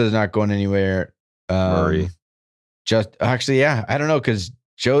 Bosa's not going anywhere. Murray. I don't know, because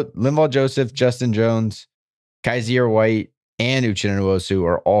Linval Joseph, Justin Jones, Kaiser White, and Uchenna Nwosu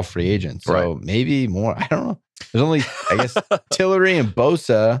are all free agents. So maybe more. I don't know. There's only, I guess, Tillery and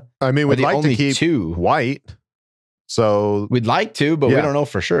Bosa. I mean, we'd like to keep two. White. So we'd like to, but we don't know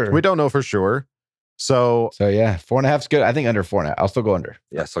for sure. We don't know for sure. So yeah, 4.5 is good. I think under 4.5. I'll still go under.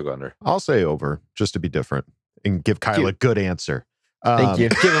 Yeah, still go under. I'll say over just to be different and give Kyle a good answer. Thank you.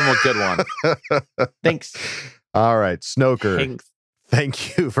 Give him a good one. Thanks. All right, Snoker. Thanks.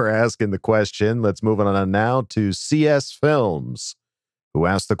 Thank you for asking the question. Let's move on now to CS Films, who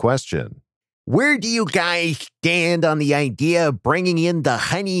asked the question. Where do you guys stand on the idea of bringing in the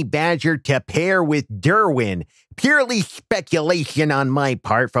Honey Badger to pair with Derwin? Purely speculation on my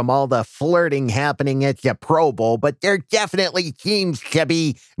part from all the flirting happening at the Pro Bowl, but there definitely seems to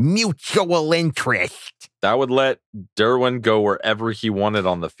be mutual interest. That would let Derwin go wherever he wanted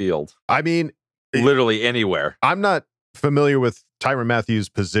on the field. I mean, literally anywhere. I'm not familiar with Tyram Mathieu's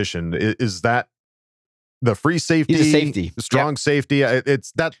position. Is that the free safety? He's a safety. Strong safety.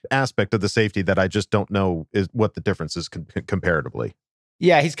 It's that aspect of the safety that I just don't know is what the difference is comparatively.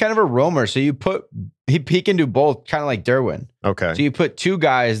 Yeah, he's kind of a roamer. So you put, he can do both, kind of like Derwin. Okay. So you put two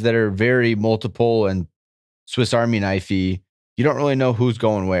guys that are very multiple and Swiss Army knifey. You don't really know who's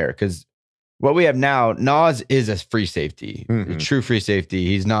going where, because what we have now, Nas is a free safety, a true free safety.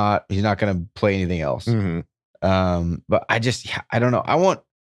 He's not going to play anything else. But I don't know.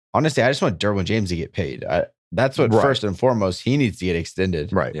 Honestly, I just want Derwin James to get paid. That's what first and foremost, he needs to get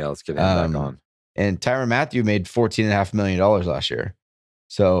extended. Right. Yeah, let's get him back on. And Tyrann Mathieu made $14.5 million last year.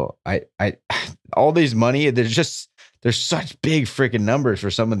 So I all these money, there's such big freaking numbers for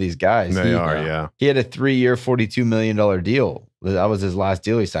some of these guys. They are, yeah. He had a 3-year, $42 million deal. That was his last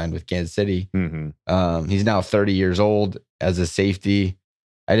deal he signed with Kansas City. He's now 30 years old as a safety.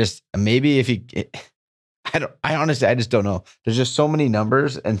 I honestly, I just don't know. There's just so many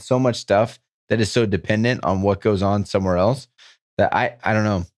numbers and so much stuff that is so dependent on what goes on somewhere else that I don't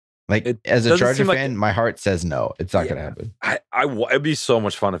know. Like, as a Charger fan, my heart says no. It's not going to happen. It'd be so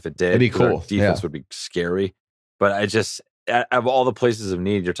much fun if it did. It'd be cool. Defense would be scary. But I just, of all the places of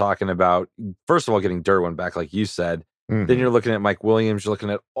need, you're talking about, first of all, getting Derwin back, like you said. Then you're looking at Mike Williams. You're looking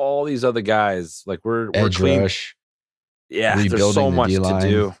at all these other guys. Like, we're clean. Rush, yeah, there's so much to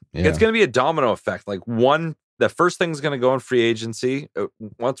do. Yeah. It's going to be a domino effect. Like, the first thing's going to go in free agency.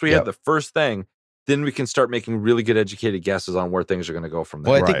 Once we have the first thing, then we can start making really good educated guesses on where things are going to go from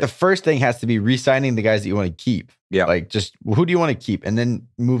there. Well, I think the first thing has to be re-signing the guys that you want to keep. Yeah. Like, just who do you want to keep? And then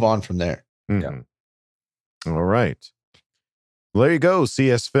move on from there. Yeah. All right. Well, there you go,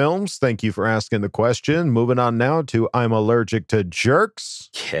 CS Films. Thank you for asking the question. Moving on now to I'm Allergic to Jerks,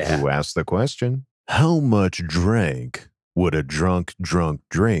 who asked the question. How much drank would a drunk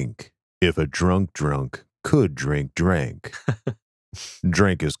drink if a drunk could drink drank?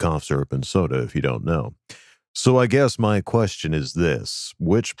 Drink is cough syrup and soda, if you don't know. So I guess my question is this.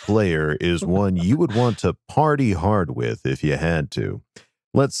 Which player is one you would want to party hard with if you had to?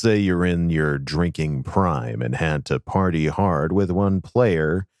 Let's say you're in your drinking prime and had to party hard with one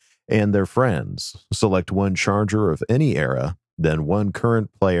player and their friends. Select one Charger of any era, then one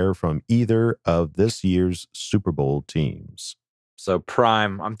current player from either of this year's Super Bowl teams. So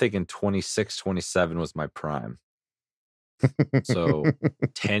prime, I'm thinking 26, 27 was my prime. So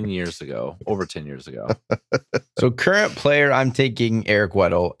 10 years ago, over 10 years ago. So current player, I'm taking Eric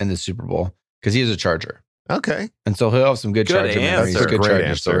Weddle in the Super Bowl because he's a Charger. Okay. And so he'll have some good Charger memories, good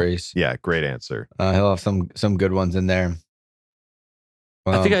Charger stories. Yeah, great answer. He'll have some good ones in there.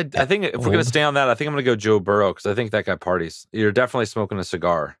 I think if we're going to stay on that, I think I'm going to go Joe Burrow because I think that guy parties. You're definitely smoking a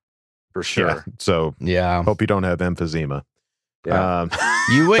cigar for sure. Yeah. So hope you don't have emphysema. Yeah.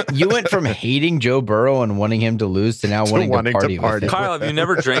 You went from hating Joe Burrow and wanting him to lose to now wanting to party with him. Kyle, if you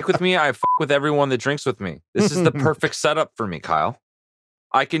never drank with me, I f with everyone that drinks with me. This is the perfect setup for me, Kyle.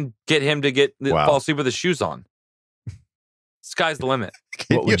 I can get him to fall asleep with his shoes on. Sky's the limit.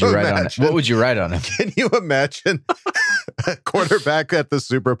 What would you write on it? What would you write on him? Can you imagine a quarterback at the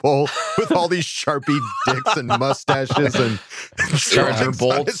Super Bowl with all these Sharpie dicks and mustaches and Charger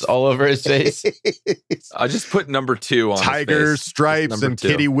bolts all over his face? I just put number 2 on tiger stripes and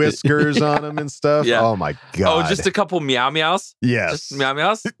kitty whiskers on him and stuff. Yeah. Oh my god! Oh, just a couple meow meows. Yes, just meow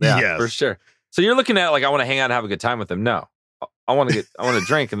meows. Yeah, yes, for sure. So you're looking at I want to hang out and have a good time with him. No, I want to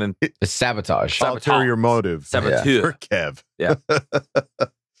drink and then it's sabotage. Ulterior motive. Saboteur for Kev. Yeah.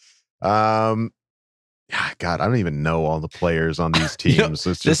 God, I don't even know all the players on these teams.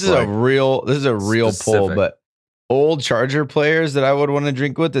 This is a real pull, but old Charger players that I would want to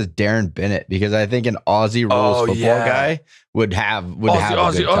drink with is Darren Bennett, because I think an Aussie rules football guy would have a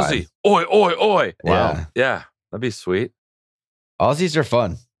good time. Oi, oi, oi. Wow. Yeah, that'd be sweet. Aussies are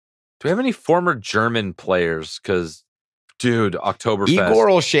fun. Do we have any former German players? Because, dude, Oktoberfest. Igor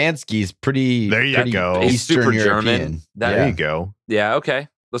Olshansky's pretty. There you go. He's super European. German. There you go. Yeah, okay.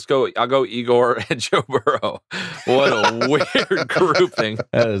 Let's go. I'll go Igor and Joe Burrow. What a weird grouping.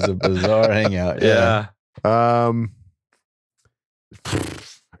 That is a bizarre hangout. Yeah. God,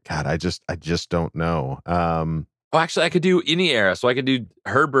 I just don't know. Oh, actually, I could do any era. So I could do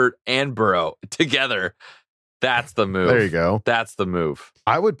Herbert and Burrow together. That's the move. There you go. That's the move.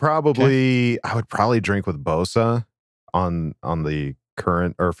 I would probably drink with Bosa on the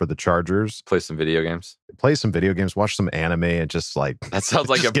current or for the Chargers. Play some video games. Play some video games. Watch some anime and just like that sounds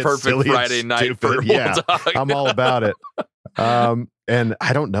like a get perfect silly and Friday night for stupid. Yeah, Bulldog. I'm all about it. And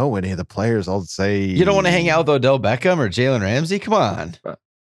I don't know any of the players. I'll say You don't want to hang out with Odell Beckham or Jalen Ramsey? Come on. No.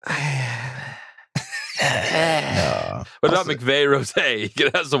 What about McVeigh Rose? You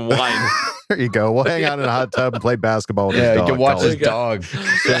can have some wine. There you go. We'll hang out in a hot tub and play basketball with his dog. You can watch his dog.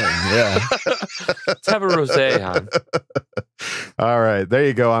 Yeah. Let's have a rosé, hon. All right. There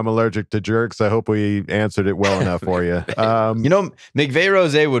you go. I'm allergic to jerks. I hope we answered it well enough for you. McVeigh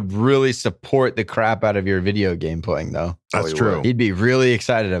Rose would really support the crap out of your video game playing, though. That's true. He'd be really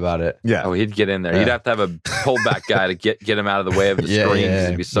excited about it. Yeah. Oh, he'd get in there. You'd have to have a pullback guy to get him out of the way of the screens.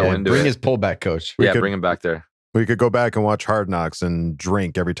 He'd be so into bring it. his pullback coach. Bring him back there. We could go back and watch Hard Knocks and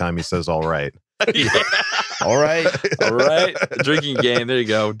drink every time he says all right. All right. All right. Drinking game. There you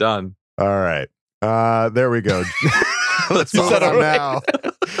go. Done. All right. There we go. Let's move on now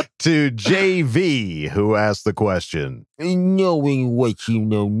to JV, who asked the question. Knowing what you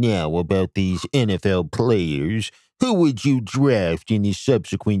know now about these NFL players, who would you draft in the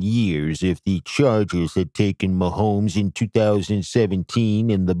subsequent years if the Chargers had taken Mahomes in 2017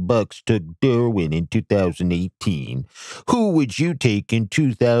 and the Bucks took Derwin in 2018? Who would you take in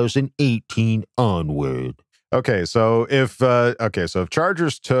 2018 onward? Okay, so if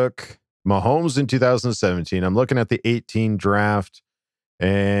Chargers took Mahomes in 2017, I'm looking at the 18 draft,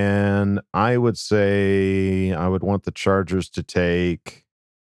 and I would say I would want the Chargers to take,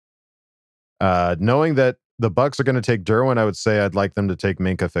 knowing that the Bucks are going to take Derwin, I would say I'd like them to take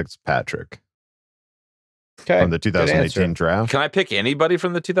Minkah Fitzpatrick. Okay. From the 2018 draft. Can I pick anybody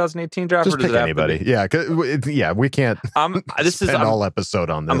from the 2018 draft? Just or does pick it have anybody. To be? Yeah, we can't this is spend all episode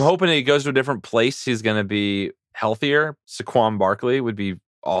on this. I'm hoping he goes to a different place. He's going to be healthier. Saquon Barkley would be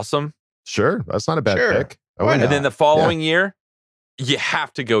awesome. Sure, that's not a bad pick. And then the following year, you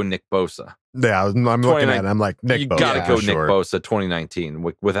have to go Nick Bosa. Yeah, I'm looking at it. I'm like, Nick Bosa. You got to go Nick Bosa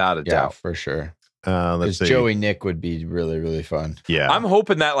 2019 without a doubt. For sure. Let's see. Joey Nick would be really, really fun. Yeah. I'm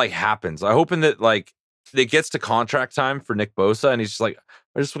hoping that happens. I'm hoping that it gets to contract time for Nick Bosa and he's just like,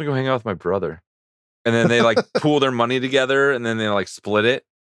 I just want to go hang out with my brother. And then they pool their money together and then they split it.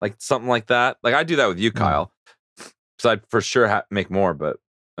 Something like that. I'd do that with you, Kyle. So I'd for sure make more, but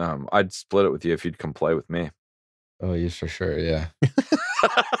I'd split it with you if you'd come play with me. Oh, yes, for sure. Yeah.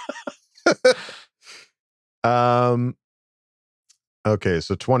 Okay,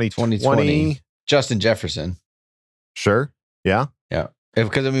 so 2020. Justin Jefferson. Sure. Yeah. Yeah.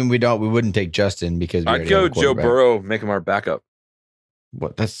 Because we wouldn't take Justin because I'd go Joe Burrow, make him our backup.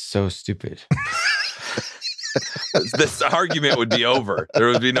 What? That's so stupid. This argument would be over. There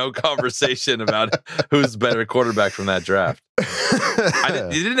would be no conversation about who's better quarterback from that draft.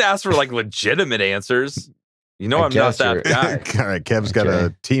 You didn't ask for legitimate answers. I'm not that guy. All right, Kev's got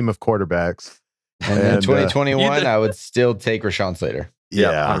a team of quarterbacks. And in 2021, I would still take Rashawn Slater.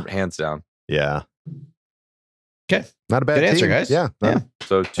 Yeah. Hands down. Yeah. Okay. Not a bad Good answer, team. guys. Yeah.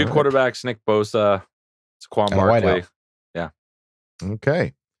 So 2 quarterbacks, Nick Bosa, Saquon Barkley. Yeah.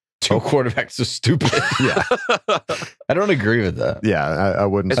 Okay. 2 quarterbacks are stupid. Yeah. I don't agree with that. Yeah, I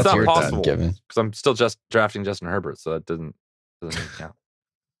wouldn't. It's not possible Kevin. because I'm still just drafting Justin Herbert, so that doesn't count.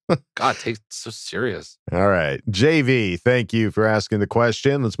 God, take it so serious. All right. JV, thank you for asking the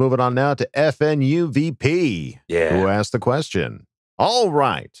question. Let's move it on now to FNUVP, who asked the question. All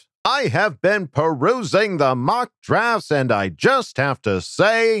right. I have been perusing the mock drafts, and I just have to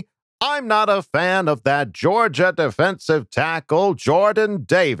say, I'm not a fan of that Georgia defensive tackle, Jordan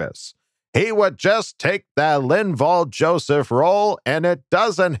Davis. He would just take that Linval Joseph role, and it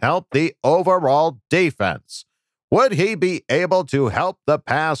doesn't help the overall defense. Would he be able to help the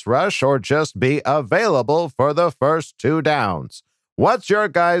pass rush or just be available for the first 2 downs? What's your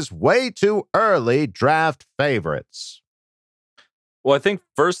guys' way too early draft favorites? Well, I think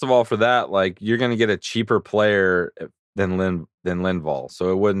first of all, for that, like you're going to get a cheaper player than Lindvall,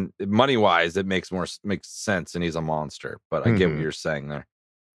 so it wouldn't money wise. It makes sense, and he's a monster. But I get what you're saying there.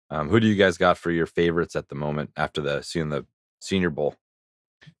 Who do you guys got for your favorites at the moment after seeing the Senior Bowl?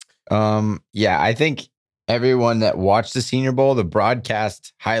 Yeah, I think everyone that watched the Senior Bowl, the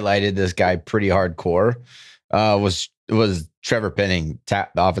broadcast highlighted this guy pretty hardcore. Was Trevor Penning, the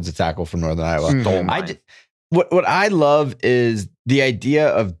offensive tackle from Northern Iowa. What I love is the idea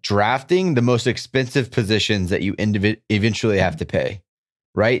of drafting the most expensive positions that you eventually have to pay,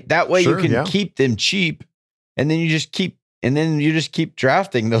 right? That way you can keep them cheap, and then you just keep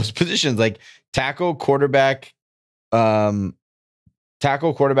drafting those positions like tackle, quarterback, like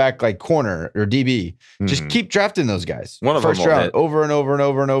corner or DB. Just keep drafting those guys. One of first them round over and over and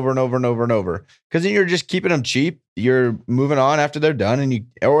over and over and over and over and over. Because then you're just keeping them cheap. You're moving on after they're done, and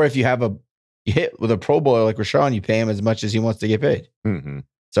or if you have you hit with a Pro Bowler like Rashawn, you pay him as much as he wants to get paid.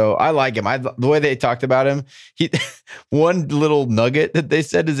 So I like him. The way they talked about him, one little nugget that they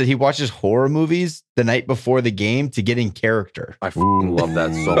said is that he watches horror movies the night before the game to get in character. I love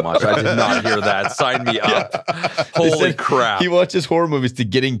that so much. I did not hear that. Sign me up. Holy crap. He watches horror movies to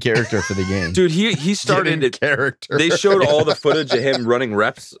get in character for the game. Dude, he started in character. They showed all the footage of him running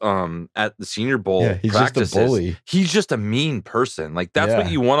reps at the Senior Bowl he's practices. just a bully. He's just a mean person. Like that's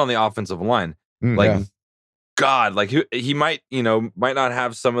what you want on the offensive line. Like God, like he might not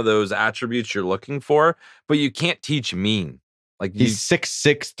have some of those attributes you're looking for, but you can't teach mean. Like he's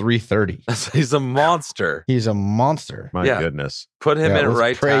 6'6", 330. He's a monster. He's a monster. My goodness. Put him in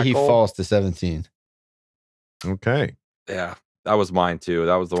right pray tackle. He falls to 17. Okay. Yeah, that was mine too.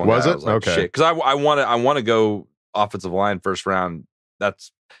 That was the one. Was it? I was like, okay. Because I want to go offensive line first round.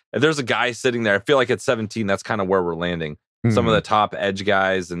 If there's a guy sitting there, I feel like at 17, that's kind of where we're landing. Some of the top edge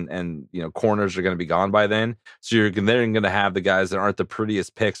guys and corners are going to be gone by then. So you're then going to have the guys that aren't the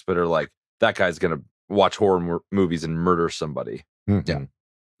prettiest picks, but are like, that guy's going to watch horror movies and murder somebody. Yeah,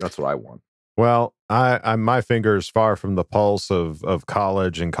 that's what I want. Well, my finger's far from the pulse of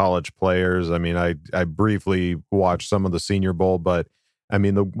college and college players. I mean, I briefly watched some of the Senior Bowl, but I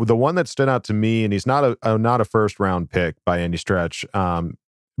mean the one that stood out to me, and he's not a first round pick by any stretch. And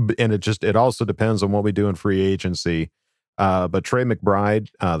it also depends on what we do in free agency. But Trey McBride,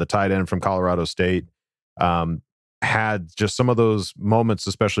 the tight end from Colorado State, had just some of those moments,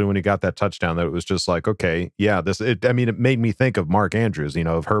 especially when he got that touchdown, that it was just like, okay, yeah, it made me think of Mark Andrews,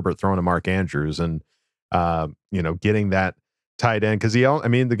 of Herbert throwing to Mark Andrews and, getting that tight end. Cause he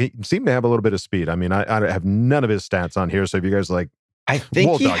seemed to have a little bit of speed. I mean, I have none of his stats on here. So if you guys I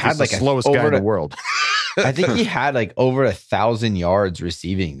think he had the slowest guy in the world. I think he had like over 1,000 yards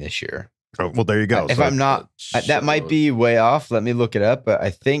receiving this year. Oh, well, there you go. If I'm not, that might be way off. Let me look it up. But I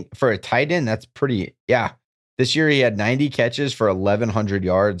think for a tight end, that's pretty. Yeah, this year he had 90 catches for 1,100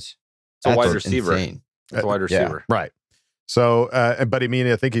 yards. It's a wide receiver. Insane. It's a wide receiver, right? So, but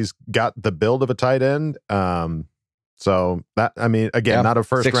I think he's got the build of a tight end. So that again, not a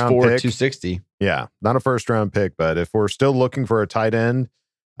first round pick, 260. Yeah, not a first round pick. But if we're still looking for a tight end,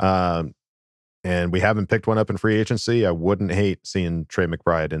 and we haven't picked one up in free agency, I wouldn't hate seeing Trey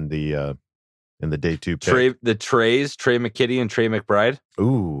McBride in the day 2 pick. Trey McKitty and Trey McBride.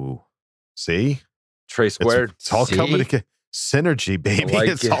 Ooh, see, Trey squared. It's all coming together. Synergy, baby.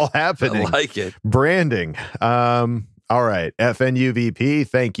 It's all happening. I like it. Branding. All right, FNUVP.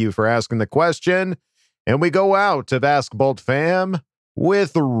 Thank you for asking the question, and we go out of Ask Boltfam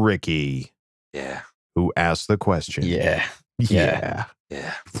with Ricky. Yeah, who asked the question? Yeah.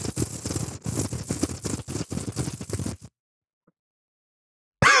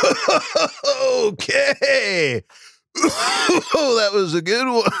 Okay. Oh, that was a good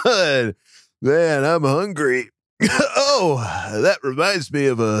one. Man, I'm hungry. Oh, that reminds me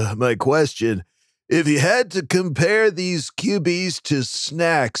of my question. If you had to compare these QBs to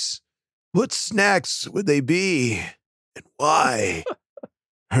snacks, what snacks would they be and why?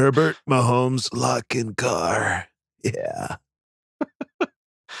 Herbert, Mahomes, Lock, and Carr. Yeah.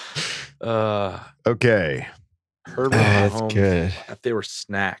 Okay. Herbert, that's Mahomes, good. If they were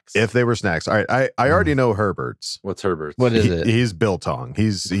snacks. All right, I already know Herbert's. What's Herbert's? What is it? He's biltong.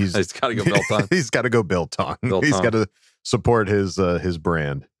 He's got to go biltong. He's got to go biltong. He's got to support his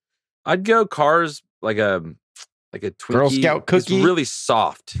brand. I'd go Carr's like a Twinkie. Girl Scout cookie. It's really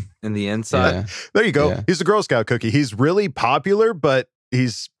soft in the inside. Yeah. There you go. Yeah. He's a Girl Scout cookie. He's really popular, but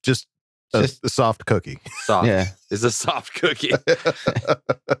he's just a soft cookie. Soft. Yeah. Is a soft cookie.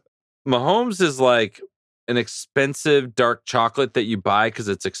 Mahomes is like an expensive dark chocolate that you buy because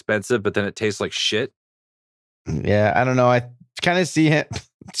it's expensive, but then it tastes like shit. Yeah, I don't know. I kind of see him.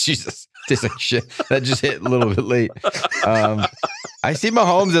 Jesus, tastes like shit. That just hit a little bit late. I see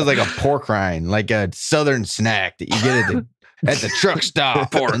Mahomes as like a pork rind, like a southern snack that you get at the truck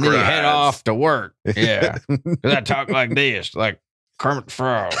stop, and then you head off to work. Yeah, because I talk like this, like Kermit the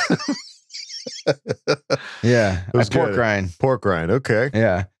Frog. Yeah, a pork rind. Pork rind. Okay.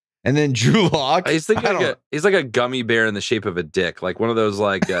 Yeah. And then Drew Lock. He's like a gummy bear in the shape of a dick, like one of those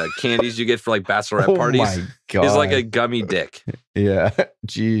like candies you get for like bachelorette parties. My God. He's like a gummy dick. Yeah,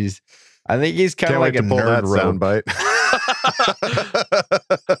 jeez. I think he's kind of like a nerd rope.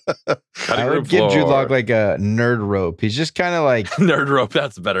 I would give Drew Lock like a nerd rope. He's just kind of like nerd rope.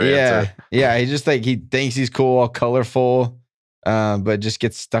 That's a better answer. Yeah. He just like he thinks he's cool, all colorful, but just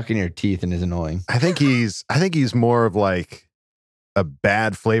gets stuck in your teeth and is annoying. I think he's more of like a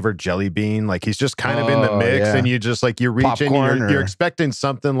bad flavored jelly bean. Like he's just kind of in the mix, and you just like you reach in, you're expecting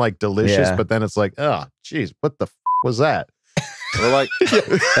something like delicious, but then it's like, oh, geez, what the was that? Or like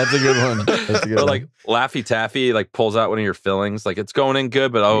that's a good one. That's a good one. Like Laffy Taffy like pulls out one of your fillings. Like it's going in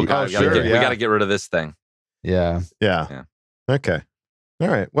good, but we got to get rid of this thing. Yeah. Okay. All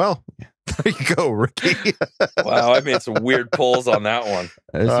right. Well, there you go, Ricky. Wow, I made some weird pulls on that one.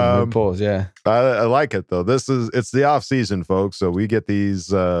 There's some weird pulls, yeah. I like it though. It's the off season, folks. So we get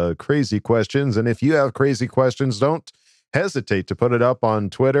these crazy questions, and if you have crazy questions, don't hesitate to put it up on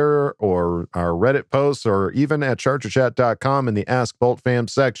Twitter or our Reddit posts, or even at chargerchat.com in the Ask Boltfam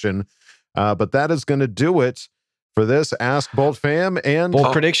section. But that is going to do it for this Ask Boltfam and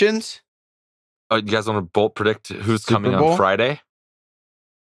Bolt predictions. You guys want to bolt predict who's Super coming Bowl? on Friday?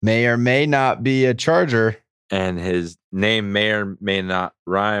 May or may not be a Charger. And his name may or may not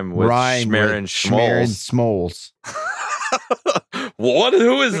rhyme with Schmerin Smoles. What?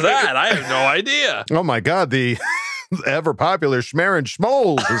 Who is that? I have no idea. Oh my God, the ever popular Schmerin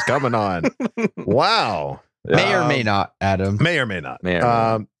Schmoles is coming on. Wow. May or may not, Adam. May or may not.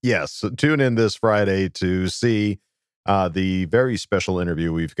 Yes. So tune in this Friday to see the very special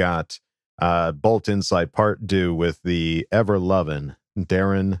interview we've got. Bolt Insight Part 2 with the ever loving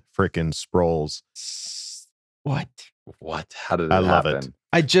Darren Ficken Sproles. What? How did it happen? love it.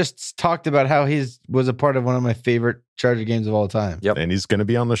 I just talked about how he was a part of one of my favorite Charger games of all time. Yep. And he's going to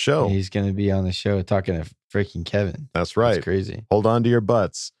be on the show. He's going to be on the show talking to freaking Kevin. That's right. That's crazy. Hold on to your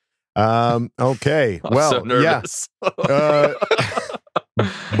butts. Okay. I'm so nervous.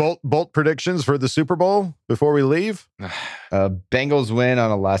 Bolt predictions for the Super Bowl before we leave. Bengals win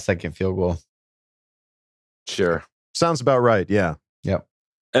on a last second field goal. Sure. Sounds about right. Yeah. Yep.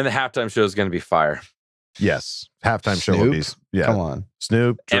 And the halftime show is going to be fire. Yes. Halftime show will be. Yeah. Come on.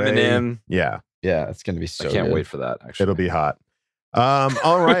 Snoop, Dre, Eminem. Yeah. Yeah. It's going to be so I can't good. wait for that. Actually, It'll be hot. All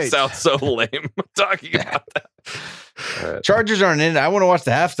right. It sounds so lame talking about that. Right. Chargers aren't in it. I want to watch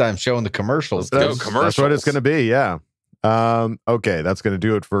the halftime show and the commercials. That's what it's going to be. Yeah. Okay. That's going to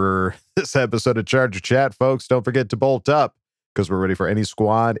do it for this episode of Charger Chat, folks. Don't forget to bolt up because we're ready for any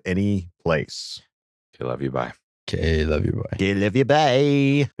squad, any place. Okay. Love you. Bye. Okay. Love you. Bye. Okay, love you.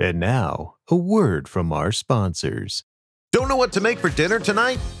 Bye. And now, a word from our sponsors. Don't know what to make for dinner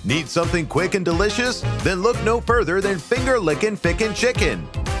tonight? Need something quick and delicious? Then look no further than Finger Lickin' Ficken Chicken.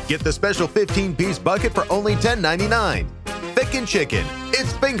 Get the special 15-piece bucket for only $10.99. Ficken Chicken,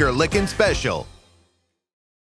 it's finger licking special.